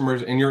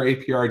customers in your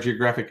APR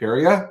geographic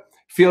area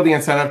feel the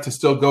incentive to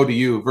still go to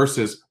you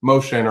versus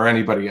Motion or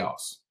anybody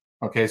else.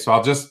 Okay, so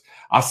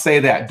I'll say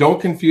that.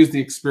 Don't confuse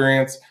the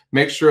experience.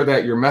 Make sure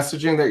that your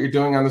messaging that you're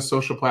doing on the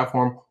social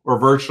platform or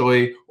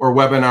virtually or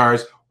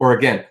webinars, or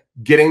again,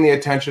 getting the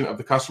attention of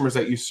the customers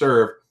that you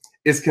serve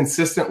is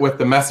consistent with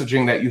the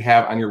messaging that you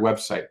have on your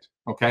website.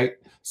 Okay,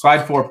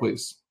 slide 4,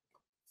 please.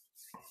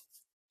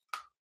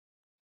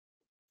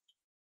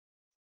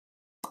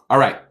 All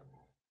right.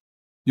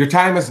 Your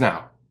time is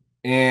now,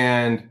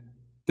 and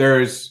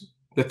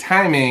the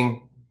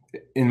timing,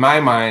 in my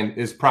mind,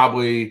 is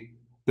probably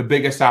the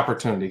biggest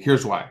opportunity.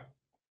 Here's why.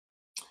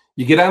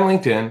 You get on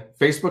LinkedIn,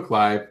 Facebook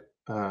Live,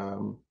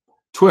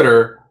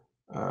 Twitter,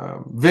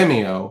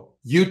 Vimeo,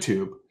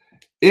 YouTube.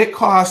 It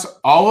costs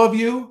all of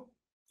you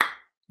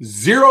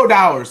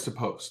 $0 to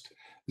post,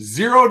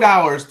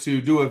 $0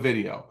 to do a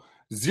video,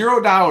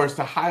 $0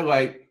 to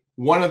highlight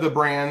one of the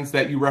brands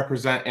that you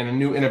represent and a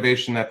new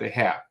innovation that they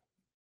have.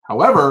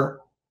 However,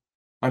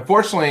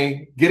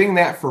 unfortunately, getting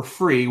that for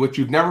free, which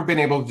you've never been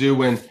able to do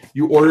when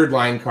you ordered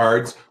line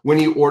cards, when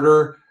you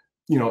order,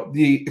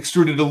 the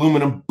extruded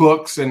aluminum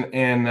books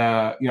and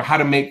how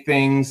to make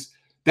things,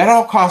 that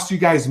all costs you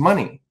guys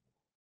money.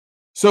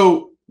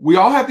 So we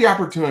all have the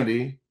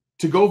opportunity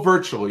to go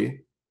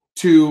virtually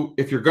to,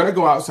 if you're going to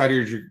go outside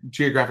of your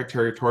geographic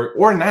territory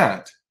or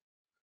not,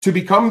 to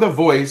become the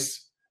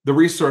voice, the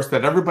resource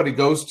that everybody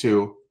goes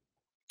to.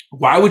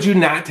 Why would you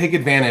not take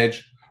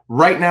advantage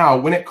right now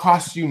when it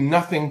costs you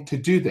nothing to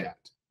do that?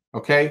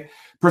 Okay,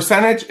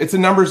 percentage, it's a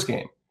numbers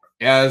game.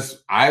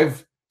 As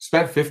I've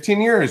spent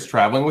 15 years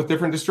traveling with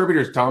different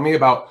distributors telling me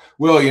about,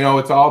 Will,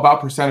 it's all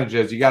about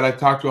percentages. You got to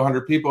talk to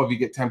 100 people. If you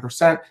get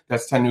 10%,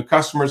 that's 10 new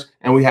customers,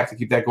 and we have to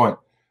keep that going.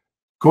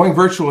 Going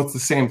virtual, it's the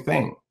same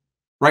thing.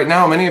 Right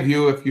now, many of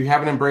you, if you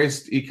haven't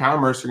embraced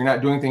e-commerce or you're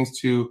not doing things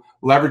to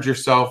leverage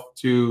yourself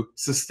to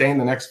sustain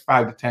the next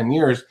 5 to 10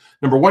 years,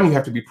 number one, you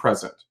have to be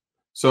present.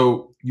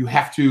 So you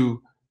have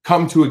to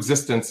come to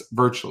existence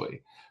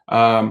virtually.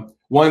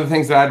 One of the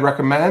things that I'd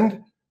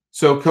recommend,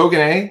 so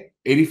Koganei,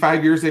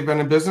 85 years they've been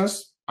in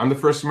business. I'm the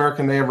first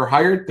American they ever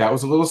hired. That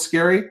was a little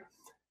scary.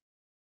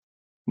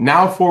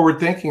 Now forward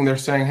thinking, they're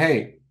saying,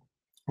 hey,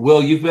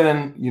 Will, you've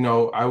been,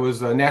 I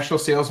was a national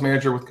sales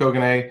manager with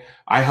Koganei.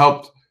 I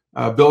helped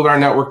build our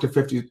network to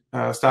 50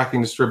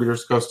 stocking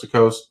distributors coast to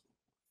coast.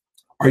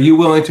 Are you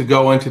willing to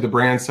go into the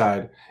brand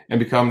side and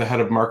become the head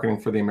of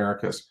marketing for the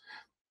Americas?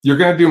 You're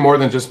going to do more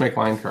than just make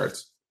line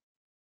cards.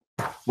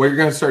 What you're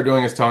going to start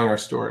doing is telling our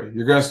story.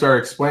 You're going to start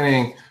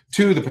explaining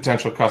to the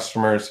potential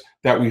customers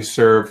that we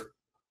serve,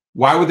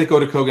 why would they go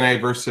to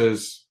Koganei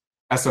versus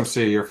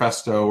SMC or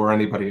Festo or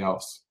anybody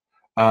else?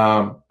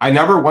 I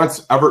never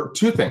once ever,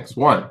 two things.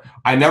 One,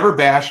 I never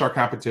bash our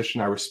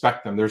competition. I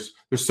respect them. There's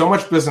so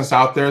much business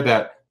out there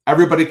that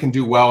everybody can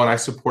do well, and I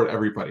support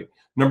everybody.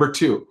 Number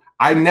two,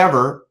 I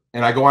never,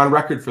 and I go on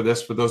record for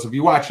this for those of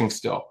you watching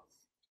still,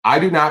 I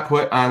do not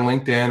put on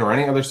LinkedIn or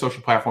any other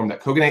social platform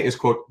that Koganei is,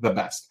 quote, the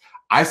best.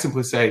 I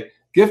simply say,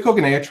 give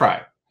Koganei a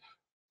try.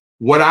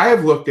 What I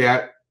have looked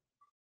at,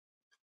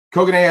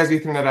 Koganei has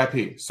Ethernet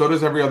IP. So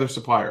does every other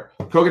supplier.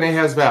 Koganei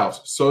has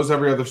valves. So does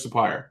every other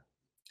supplier.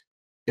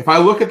 If I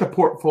look at the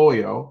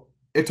portfolio,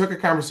 it took a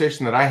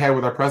conversation that I had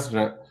with our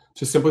president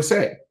to simply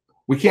say,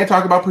 we can't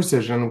talk about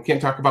precision. We can't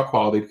talk about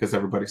quality because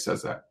everybody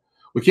says that.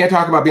 We can't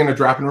talk about being a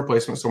drop-in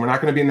replacement. So we're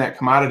not going to be in that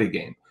commodity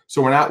game.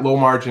 So we're not low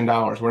margin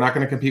dollars. We're not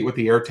going to compete with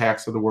the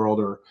AirTags of the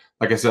world, or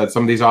like I said,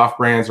 some of these off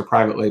brands or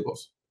private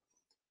labels.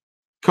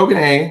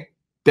 Koganei,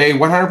 they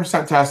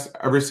 100% test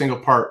every single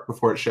part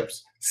before it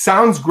ships.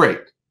 Sounds great.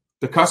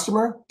 The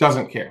customer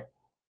doesn't care.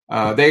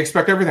 They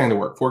expect everything to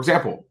work. For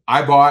example,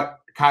 I bought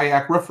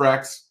kayak roof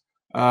racks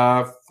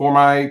for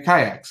my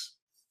kayaks.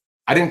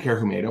 I didn't care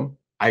who made them.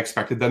 I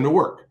expected them to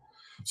work.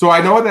 So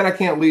I know that I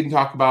can't lead and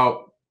talk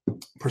about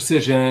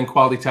precision,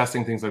 quality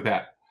testing, things like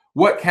that.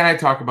 What can I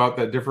talk about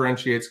that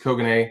differentiates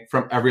Koganei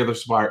from every other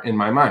supplier in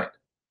my mind?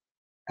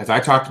 As I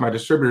talk to my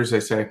distributors, they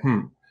say,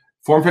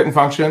 form, fit, and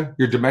function,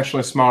 you're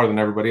dimensionally smaller than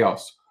everybody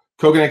else.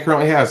 Koganei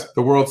currently has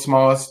the world's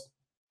smallest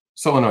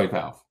solenoid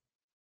valve.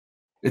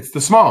 It's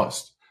the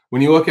smallest.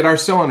 When you look at our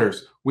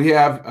cylinders, we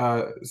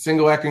have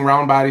single acting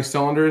round body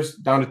cylinders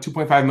down to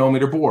 2.5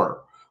 millimeter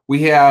bore.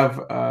 We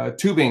have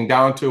tubing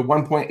down to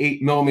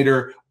 1.8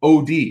 millimeter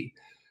OD.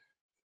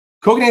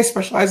 Koganei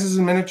specializes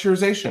in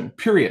miniaturization,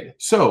 period.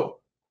 So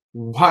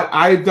what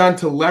I've done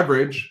to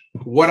leverage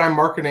what I'm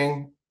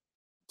marketing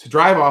to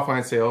drive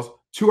offline sales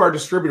to our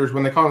distributors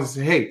when they call us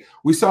and say, hey,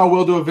 we saw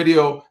Will do a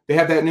video. They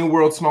have that new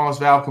world's smallest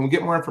valve. Can we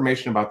get more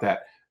information about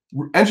that?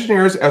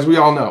 Engineers, as we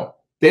all know,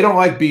 they don't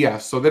like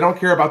BS. So they don't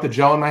care about the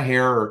gel in my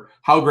hair or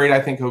how great I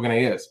think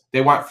Koganei is.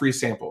 They want free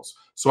samples.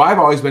 So I've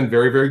always been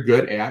very, very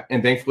good at,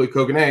 and thankfully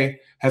Koganei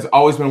has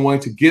always been willing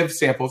to give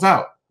samples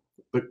out.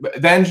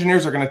 But the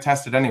engineers are going to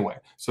test it anyway.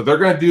 So they're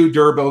going to do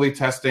durability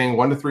testing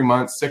 1 to 3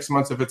 months, 6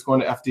 months if it's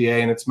going to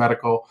FDA and it's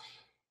medical.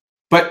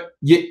 But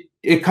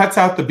it cuts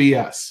out the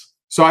BS.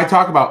 So I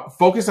talk about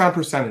focus on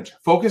percentage,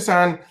 focus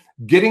on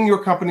getting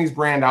your company's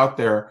brand out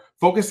there,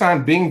 focus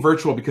on being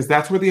virtual because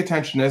that's where the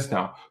attention is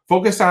now.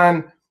 Focus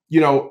on, you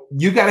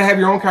got to have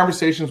your own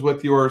conversations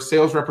with your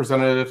sales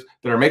representatives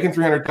that are making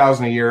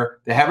 $300,000 a year.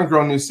 They haven't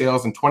grown new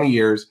sales in 20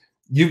 years.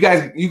 You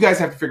guys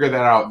have to figure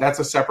that out. That's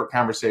a separate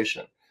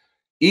conversation.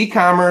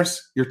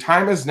 E-commerce, your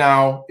time is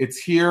now. It's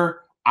here.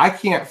 I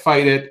can't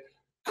fight it.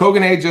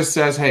 Koganei just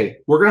says, hey,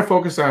 we're going to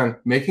focus on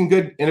making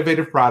good,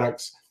 innovative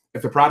products.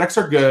 If the products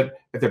are good,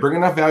 if they bring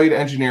enough value to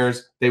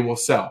engineers, they will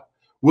sell.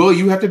 Will,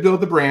 you have to build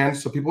the brand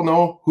so people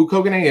know who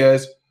Koganei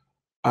is.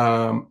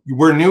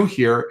 We're new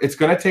here. It's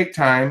going to take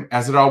time,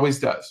 as it always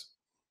does.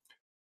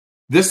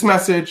 This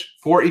message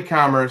for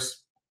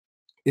e-commerce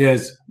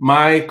is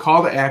my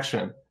call to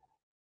action.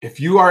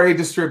 If you are a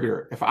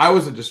distributor, if I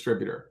was a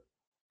distributor,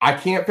 I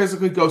can't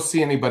physically go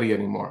see anybody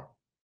anymore.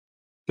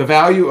 The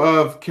value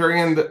of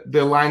carrying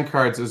the line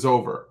cards is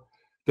over.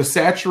 The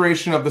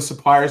saturation of the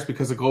suppliers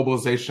because of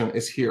globalization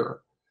is here.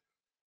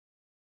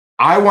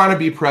 I want to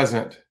be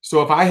present.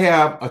 So if I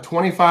have a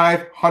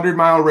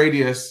 2,500-mile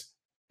radius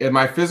in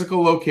my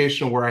physical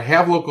location where I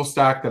have local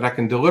stock that I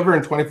can deliver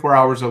in 24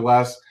 hours or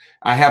less,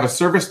 I have a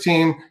service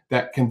team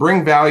that can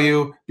bring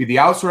value, be the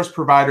outsource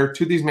provider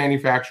to these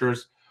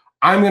manufacturers,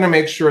 I'm going to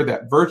make sure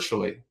that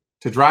virtually,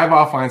 to drive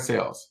offline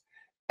sales,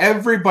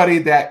 everybody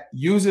that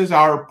uses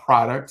our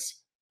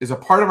products is a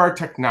part of our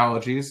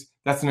technologies,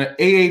 that's an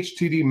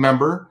AHTD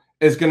member,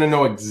 is going to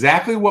know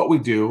exactly what we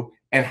do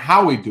and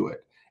how we do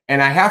it.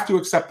 And I have to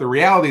accept the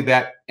reality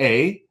that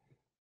A,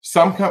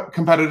 some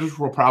competitors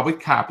will probably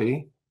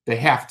copy, they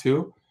have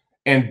to,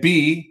 and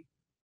B,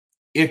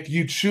 if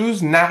you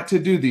choose not to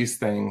do these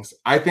things,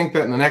 I think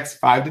that in the next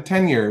 5 to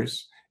 10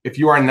 years, if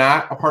you are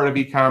not a part of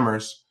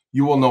e-commerce,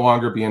 you will no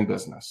longer be in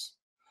business.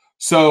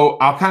 So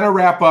I'll kind of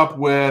wrap up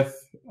with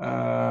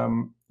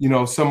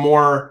some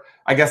more,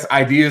 I guess,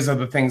 ideas of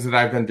the things that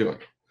I've been doing.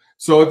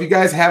 So if you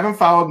guys haven't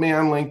followed me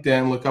on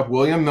LinkedIn, look up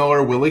William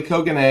Miller, Willie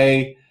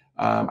Koganei.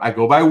 I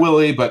go by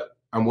Willie, but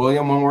I'm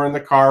William when we're in the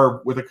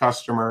car with a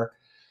customer.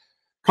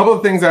 A couple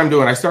of things that I'm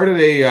doing. I started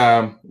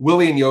a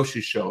Willie and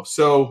Yoshi show.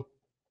 So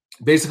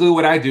basically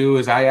what I do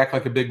is I act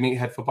like a big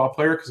meathead football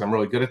player because I'm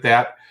really good at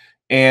that.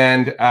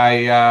 And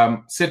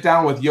I sit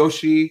down with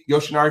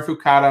Yoshinari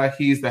Fukada.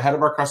 He's the head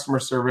of our customer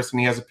service, and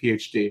he has a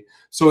PhD.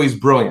 So he's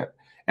brilliant.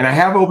 And I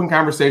have open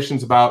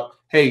conversations about,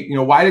 hey,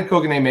 why did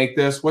Koganei make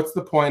this? What's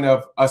the point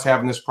of us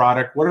having this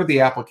product? What are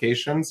the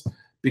applications?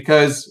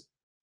 Because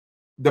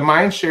the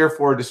mind share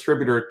for a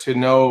distributor to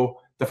know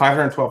the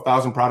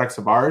 512,000 products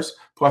of ours,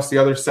 plus the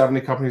other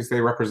 70 companies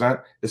they represent,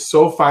 is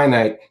so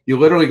finite. You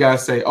literally got to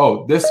say,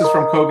 oh, this is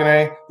from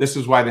Koganei. This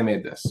is why they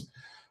made this.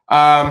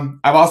 I've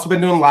also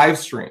been doing live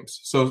streams.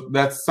 So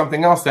that's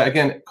something else that,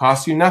 again,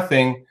 costs you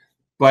nothing,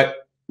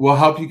 but will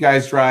help you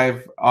guys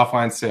drive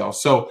offline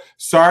sales. So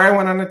sorry I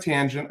went on a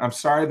tangent. I'm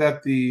sorry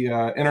that the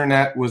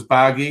internet was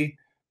boggy,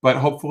 but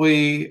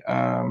hopefully,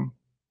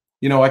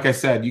 like I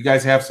said, you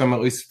guys have some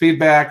at least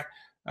feedback,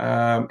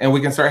 and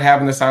we can start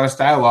having this honest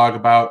dialogue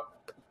about,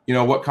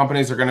 what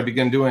companies are going to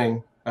begin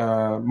doing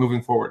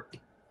moving forward.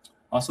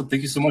 Awesome.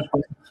 Thank you so much.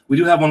 we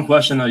do have one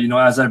question, you know,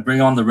 as I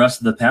bring on the rest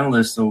of the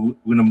panelists, so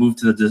we're going to move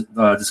to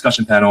the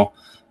discussion panel.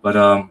 But,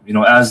 you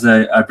know, as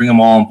I bring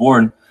them all on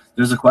board,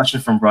 there's a question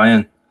from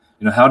Brian.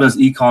 You know, how does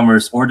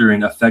e-commerce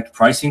ordering affect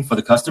pricing for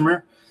the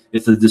customer?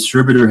 If the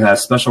distributor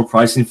has special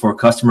pricing for a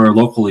customer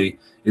locally,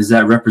 is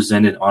that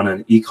represented on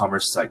an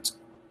e-commerce site?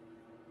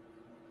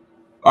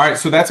 All right,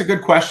 so that's a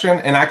good question,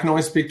 and I can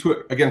only speak to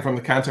it, again, from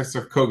the context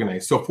of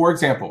Koganei. So, for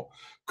example,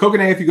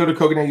 Koganei, if you go to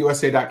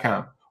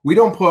KoganeiUSA.com, we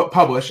don't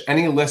publish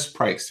any list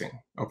pricing,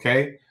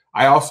 okay?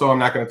 I also am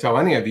not going to tell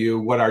any of you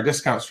what our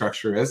discount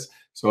structure is,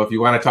 so if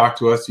you want to talk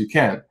to us, you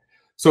can.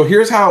 So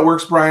here's how it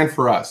works, Brian,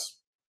 for us.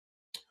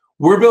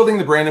 We're building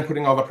the brand and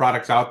putting all the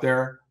products out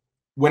there.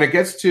 When it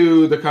gets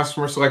to the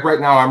customer, so like right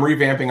now, I'm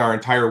revamping our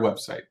entire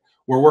website.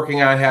 We're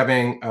working on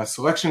having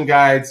selection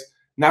guides,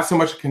 not so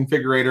much a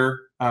configurator,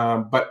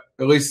 but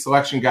at least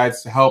selection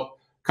guides to help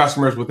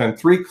customers within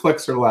 3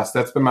 clicks or less.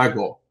 That's been my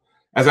goal.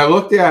 As I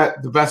looked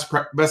at the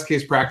best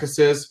case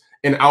practices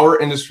in our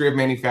industry of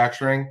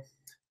manufacturing,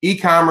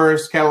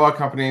 e-commerce, catalog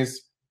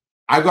companies,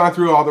 I've gone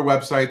through all their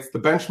websites. The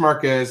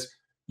benchmark is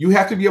you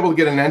have to be able to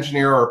get an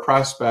engineer or a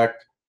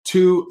prospect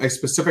to a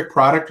specific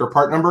product or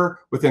part number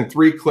within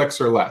 3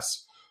 clicks or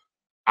less.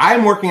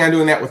 I'm working on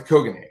doing that with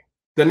Koganei.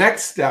 The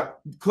next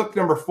step, click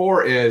number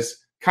 4, is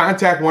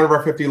contact one of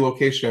our 50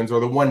 locations or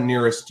the one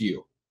nearest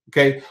you,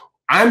 okay?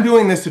 I'm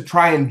doing this to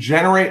try and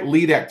generate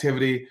lead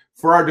activity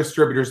for our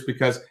distributors,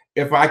 because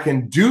if I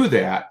can do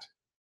that,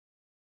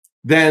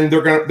 then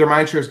their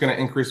mind share is going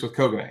to increase with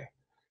Koganei.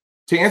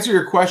 To answer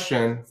your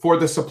question, for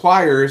the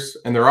suppliers,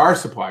 and there are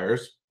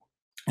suppliers,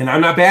 and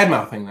I'm not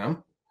bad-mouthing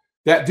them,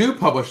 that do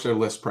publish their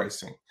list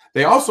pricing,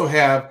 they also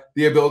have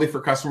the ability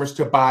for customers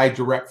to buy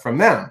direct from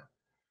them.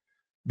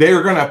 They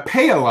are going to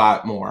pay a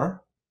lot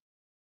more.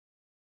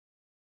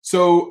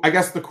 So I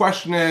guess the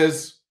question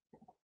is,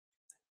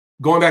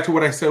 going back to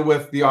what I said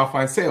with the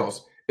offline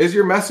sales, is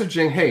your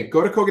messaging, hey,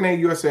 go to Koganei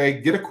USA,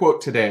 get a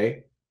quote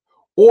today?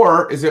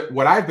 Or is it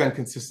what I've been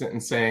consistent in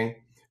saying,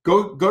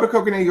 go to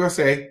Koganei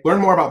USA, learn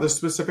more about this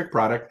specific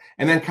product,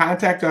 and then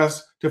contact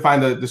us to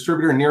find the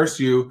distributor nearest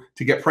you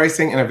to get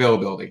pricing and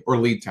availability or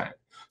lead time.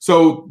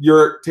 So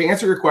to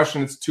answer your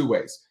question, it's 2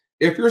 ways.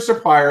 If you're a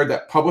supplier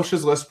that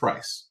publishes list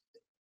price,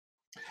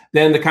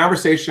 then the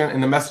conversation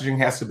and the messaging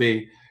has to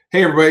be,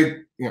 hey,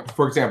 everybody, you know,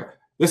 for example,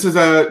 this is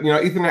a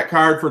Ethernet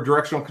card for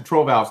directional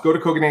control valves. Go to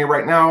Koganei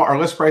right now. Our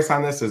list price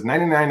on this is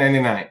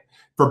 $99.99.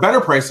 For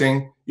better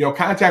pricing,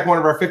 contact one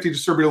of our 50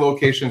 distributor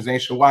locations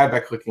nationwide by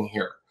clicking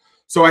here.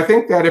 So I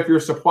think that if you're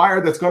a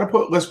supplier that's going to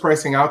put list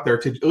pricing out there,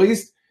 to at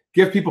least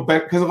give people,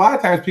 because a lot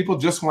of times people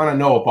just want to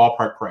know a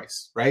ballpark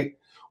price, right?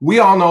 We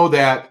all know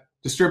that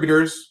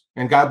distributors,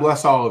 and God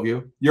bless all of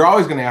you, you're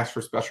always going to ask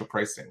for special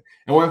pricing.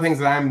 And one of the things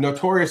that I'm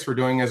notorious for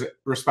doing is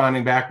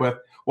responding back with,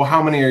 well,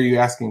 how many are you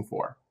asking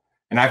for?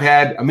 And I've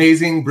had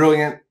amazing,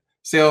 brilliant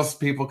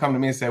salespeople come to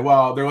me and say,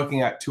 well, they're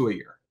looking at 2 a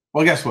year.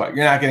 Well, guess what?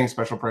 You're not getting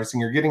special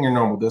pricing. You're getting your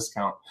normal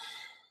discount.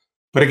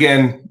 But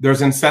again,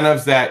 there's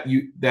incentives that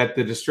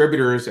the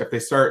distributors, if they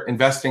start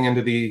investing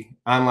into the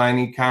online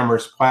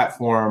e-commerce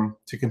platform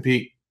to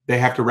compete, they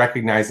have to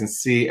recognize and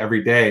see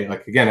every day.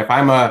 Like, again, if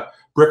I'm a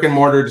brick and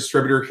mortar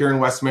distributor here in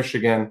West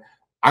Michigan,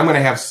 I'm going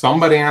to have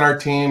somebody on our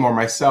team or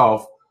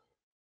myself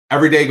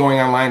every day going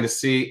online to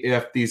see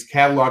if these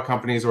catalog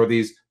companies or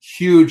these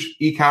huge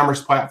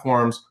e-commerce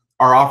platforms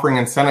are offering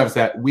incentives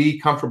that we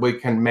comfortably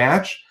can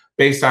match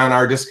based on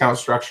our discount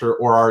structure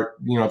or our,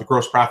 the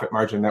gross profit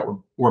margin that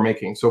we're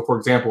making. So, for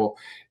example,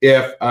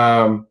 if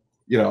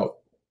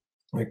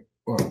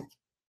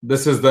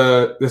this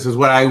is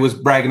what I was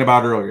bragging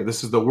about earlier.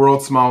 This is the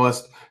world's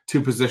smallest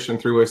 2-position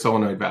 3-way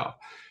solenoid valve.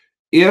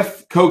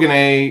 If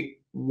Koganei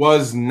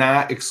was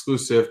not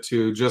exclusive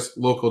to just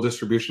local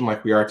distribution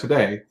like we are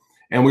today,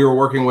 and we were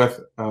working with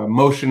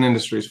Motion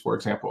Industries, for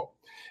example,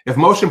 if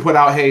Motion put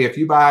out, hey, if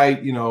you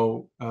buy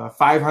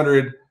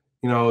 500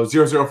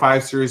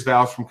 005 series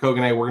valves from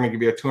Koganei, we're going to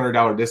give you a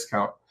 $200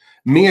 discount.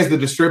 Me as the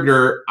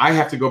distributor, I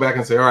have to go back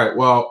and say, all right,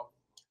 well,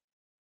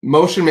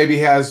 Motion maybe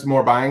has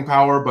more buying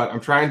power, but I'm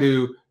trying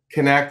to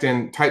connect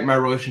and tighten my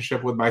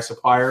relationship with my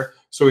supplier.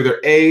 So either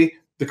A,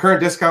 the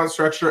current discount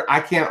structure, I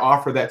can't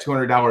offer that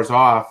 $200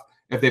 off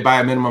if they buy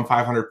a minimum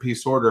 500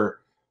 piece order.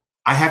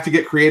 I have to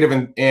get creative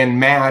and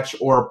match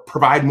or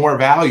provide more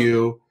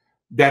value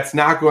that's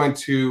not going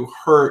to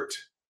hurt,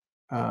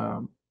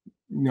 2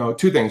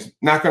 things.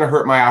 Not going to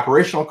hurt my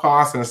operational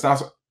costs, and it's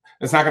not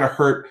going to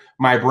hurt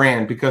my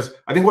brand, because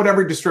I think what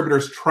every distributor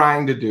is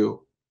trying to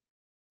do,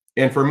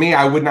 and for me,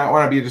 I would not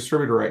want to be a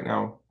distributor right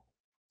now,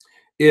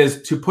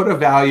 is to put a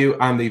value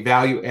on the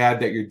value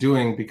add that you're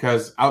doing,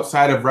 because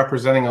outside of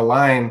representing a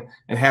line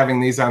and having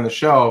these on the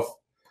shelf,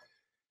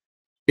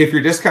 if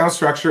your discount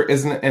structure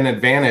isn't an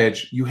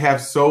advantage, you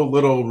have so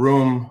little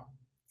room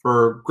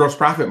for gross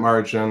profit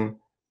margin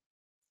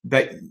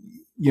that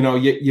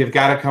you've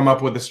got to come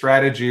up with a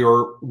strategy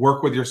or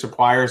work with your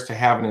suppliers to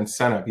have an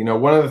incentive.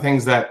 One of the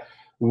things that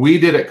we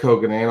did at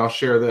Koganei, and I'll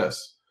share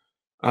this,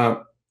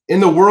 in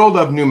the world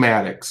of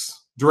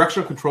pneumatics,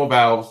 directional control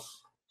valves,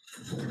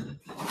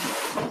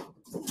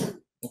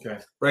 okay,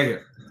 right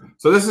here.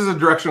 So this is a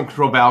directional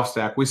control valve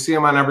stack. We see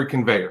them on every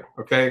conveyor,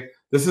 okay?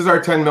 This is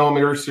our 10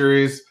 millimeter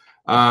series.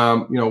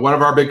 You know, one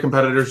of our big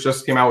competitors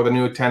just came out with a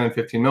new 10 and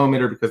 15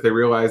 millimeter because they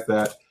realized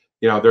that,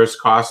 you know, there's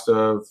cost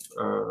of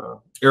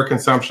air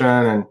consumption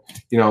and,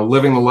 you know,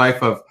 living the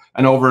life of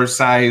an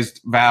oversized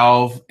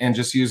valve and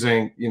just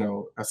using, you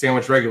know,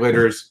 sandwich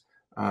regulators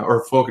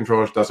or flow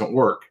controllers doesn't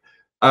work.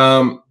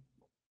 You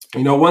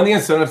know, one of the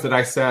incentives that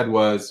I said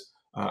was,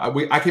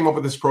 I came up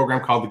with this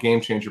program called the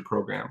Game Changer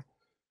program.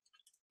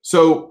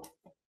 So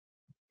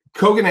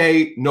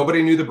Koganei,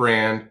 nobody knew the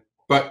brand,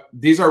 but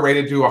these are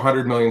rated to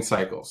 100 million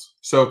cycles.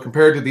 So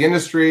compared to the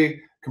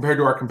industry, compared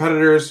to our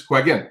competitors, who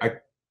again, I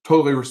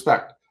totally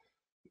respect,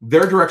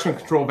 their direction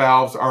control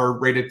valves are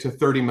rated to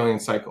 30 million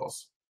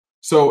cycles.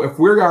 So if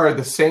we are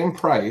the same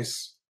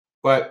price,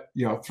 but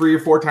you know, 3 or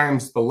 4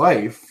 times the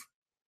life,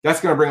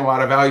 that's going to bring a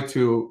lot of value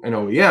to an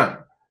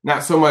OEM.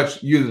 Not so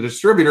much you, the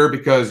distributor,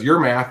 because your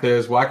math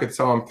is, well, I could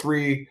sell them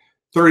 3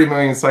 30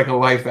 million cycle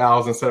life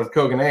valves instead of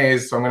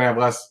Koganei's, so I'm going to have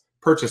less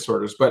purchase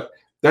orders. But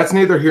that's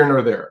neither here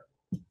nor there.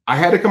 I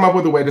had to come up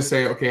with a way to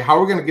say, okay, how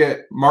are we going to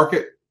get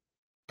market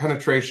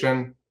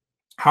penetration?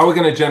 How are we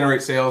going to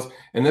generate sales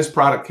in this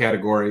product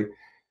category?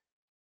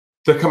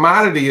 The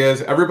commodity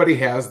is everybody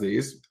has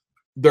these.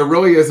 There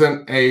really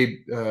isn't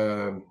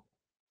a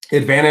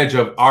advantage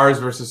of ours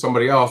versus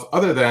somebody else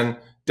other than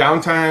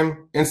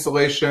downtime,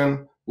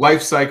 installation,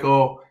 life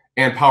cycle,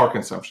 and power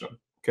consumption,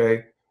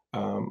 okay?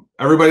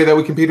 Everybody that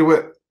we competed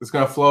with is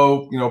going to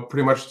flow, you know,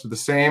 pretty much to the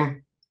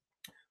same.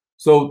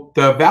 So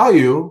the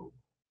value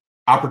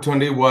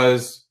opportunity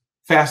was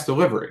fast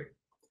delivery.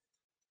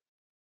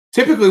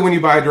 Typically, when you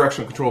buy a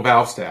directional control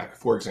valve stack,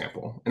 for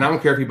example, and I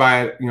don't care if you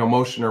buy it, you know,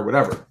 motion or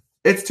whatever,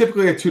 it's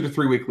typically a 2 to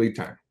 3 week lead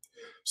time.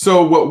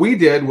 So what we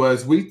did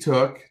was we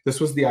took,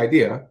 this was the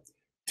idea,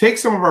 take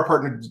some of our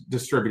partner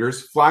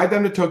distributors, fly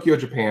them to Tokyo,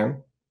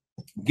 Japan,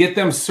 get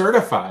them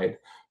certified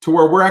to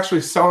where we're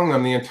actually selling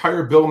them the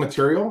entire bill of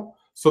material.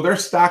 So they're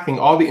stocking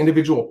all the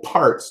individual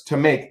parts to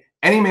make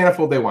any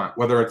manifold they want,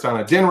 whether it's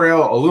on a DIN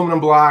rail, aluminum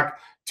block,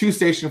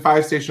 2-station,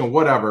 5-station,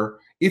 whatever,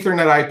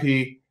 Ethernet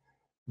IP.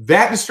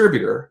 That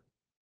distributor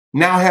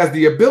now has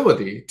the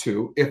ability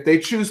to, if they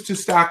choose to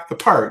stock the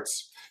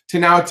parts, to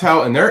now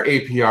tell in their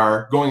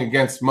APR, going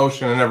against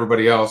Motion and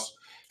everybody else,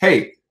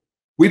 hey,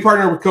 we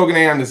partner with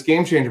Koganei on this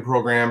Game Changer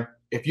program.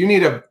 If you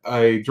need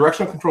a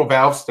directional control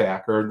valve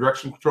stack or a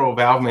directional control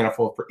valve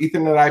manifold for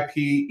Ethernet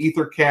IP,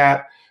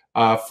 EtherCAT,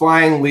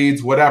 flying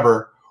leads,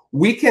 whatever,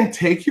 we can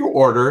take your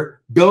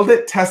order, build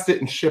it, test it,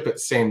 and ship it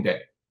same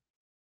day.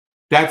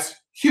 That's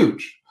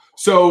huge.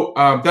 So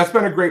that's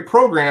been a great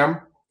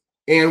program,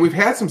 and we've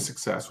had some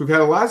success. We've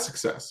had a lot of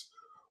success.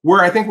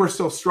 Where I think we're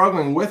still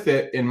struggling with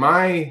it in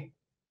my,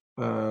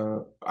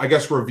 I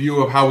guess,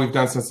 review of how we've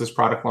done since this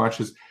product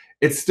launch is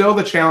it's still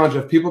the challenge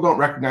of people don't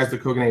recognize the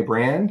Koganei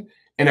brand.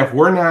 And if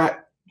we're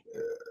not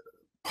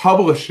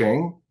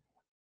publishing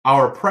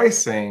our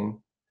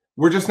pricing,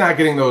 we're just not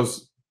getting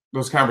those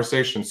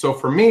conversations. So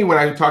for me, when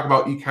I talk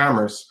about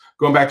e-commerce,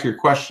 going back to your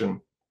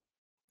question,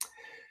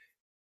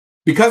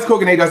 because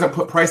Koganei doesn't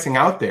put pricing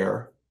out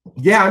there,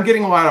 yeah, I'm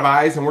getting a lot of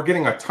eyes and we're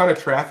getting a ton of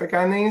traffic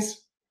on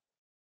these.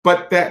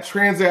 But that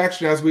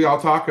transaction, as we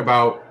all talk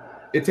about,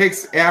 it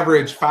takes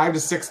average 5 to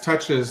 6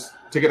 touches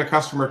to get a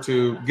customer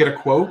to get a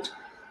quote.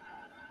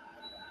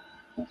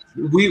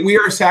 We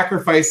are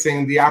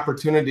sacrificing the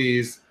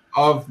opportunities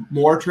of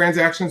more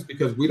transactions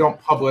because we don't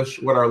publish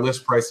what our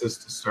list price is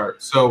to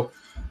start. So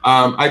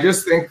I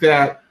just think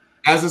that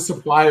as a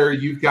supplier,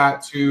 you've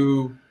got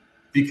to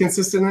be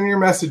consistent in your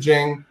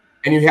messaging,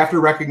 and you have to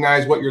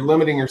recognize what you're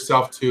limiting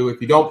yourself to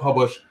if you don't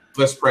publish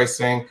list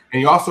pricing.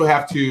 And you also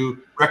have to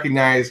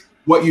recognize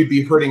what you'd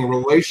be hurting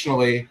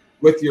relationally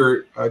with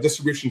your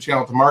distribution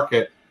channel to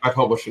market by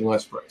publishing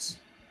list price.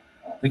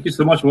 Thank you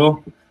so much,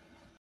 Will.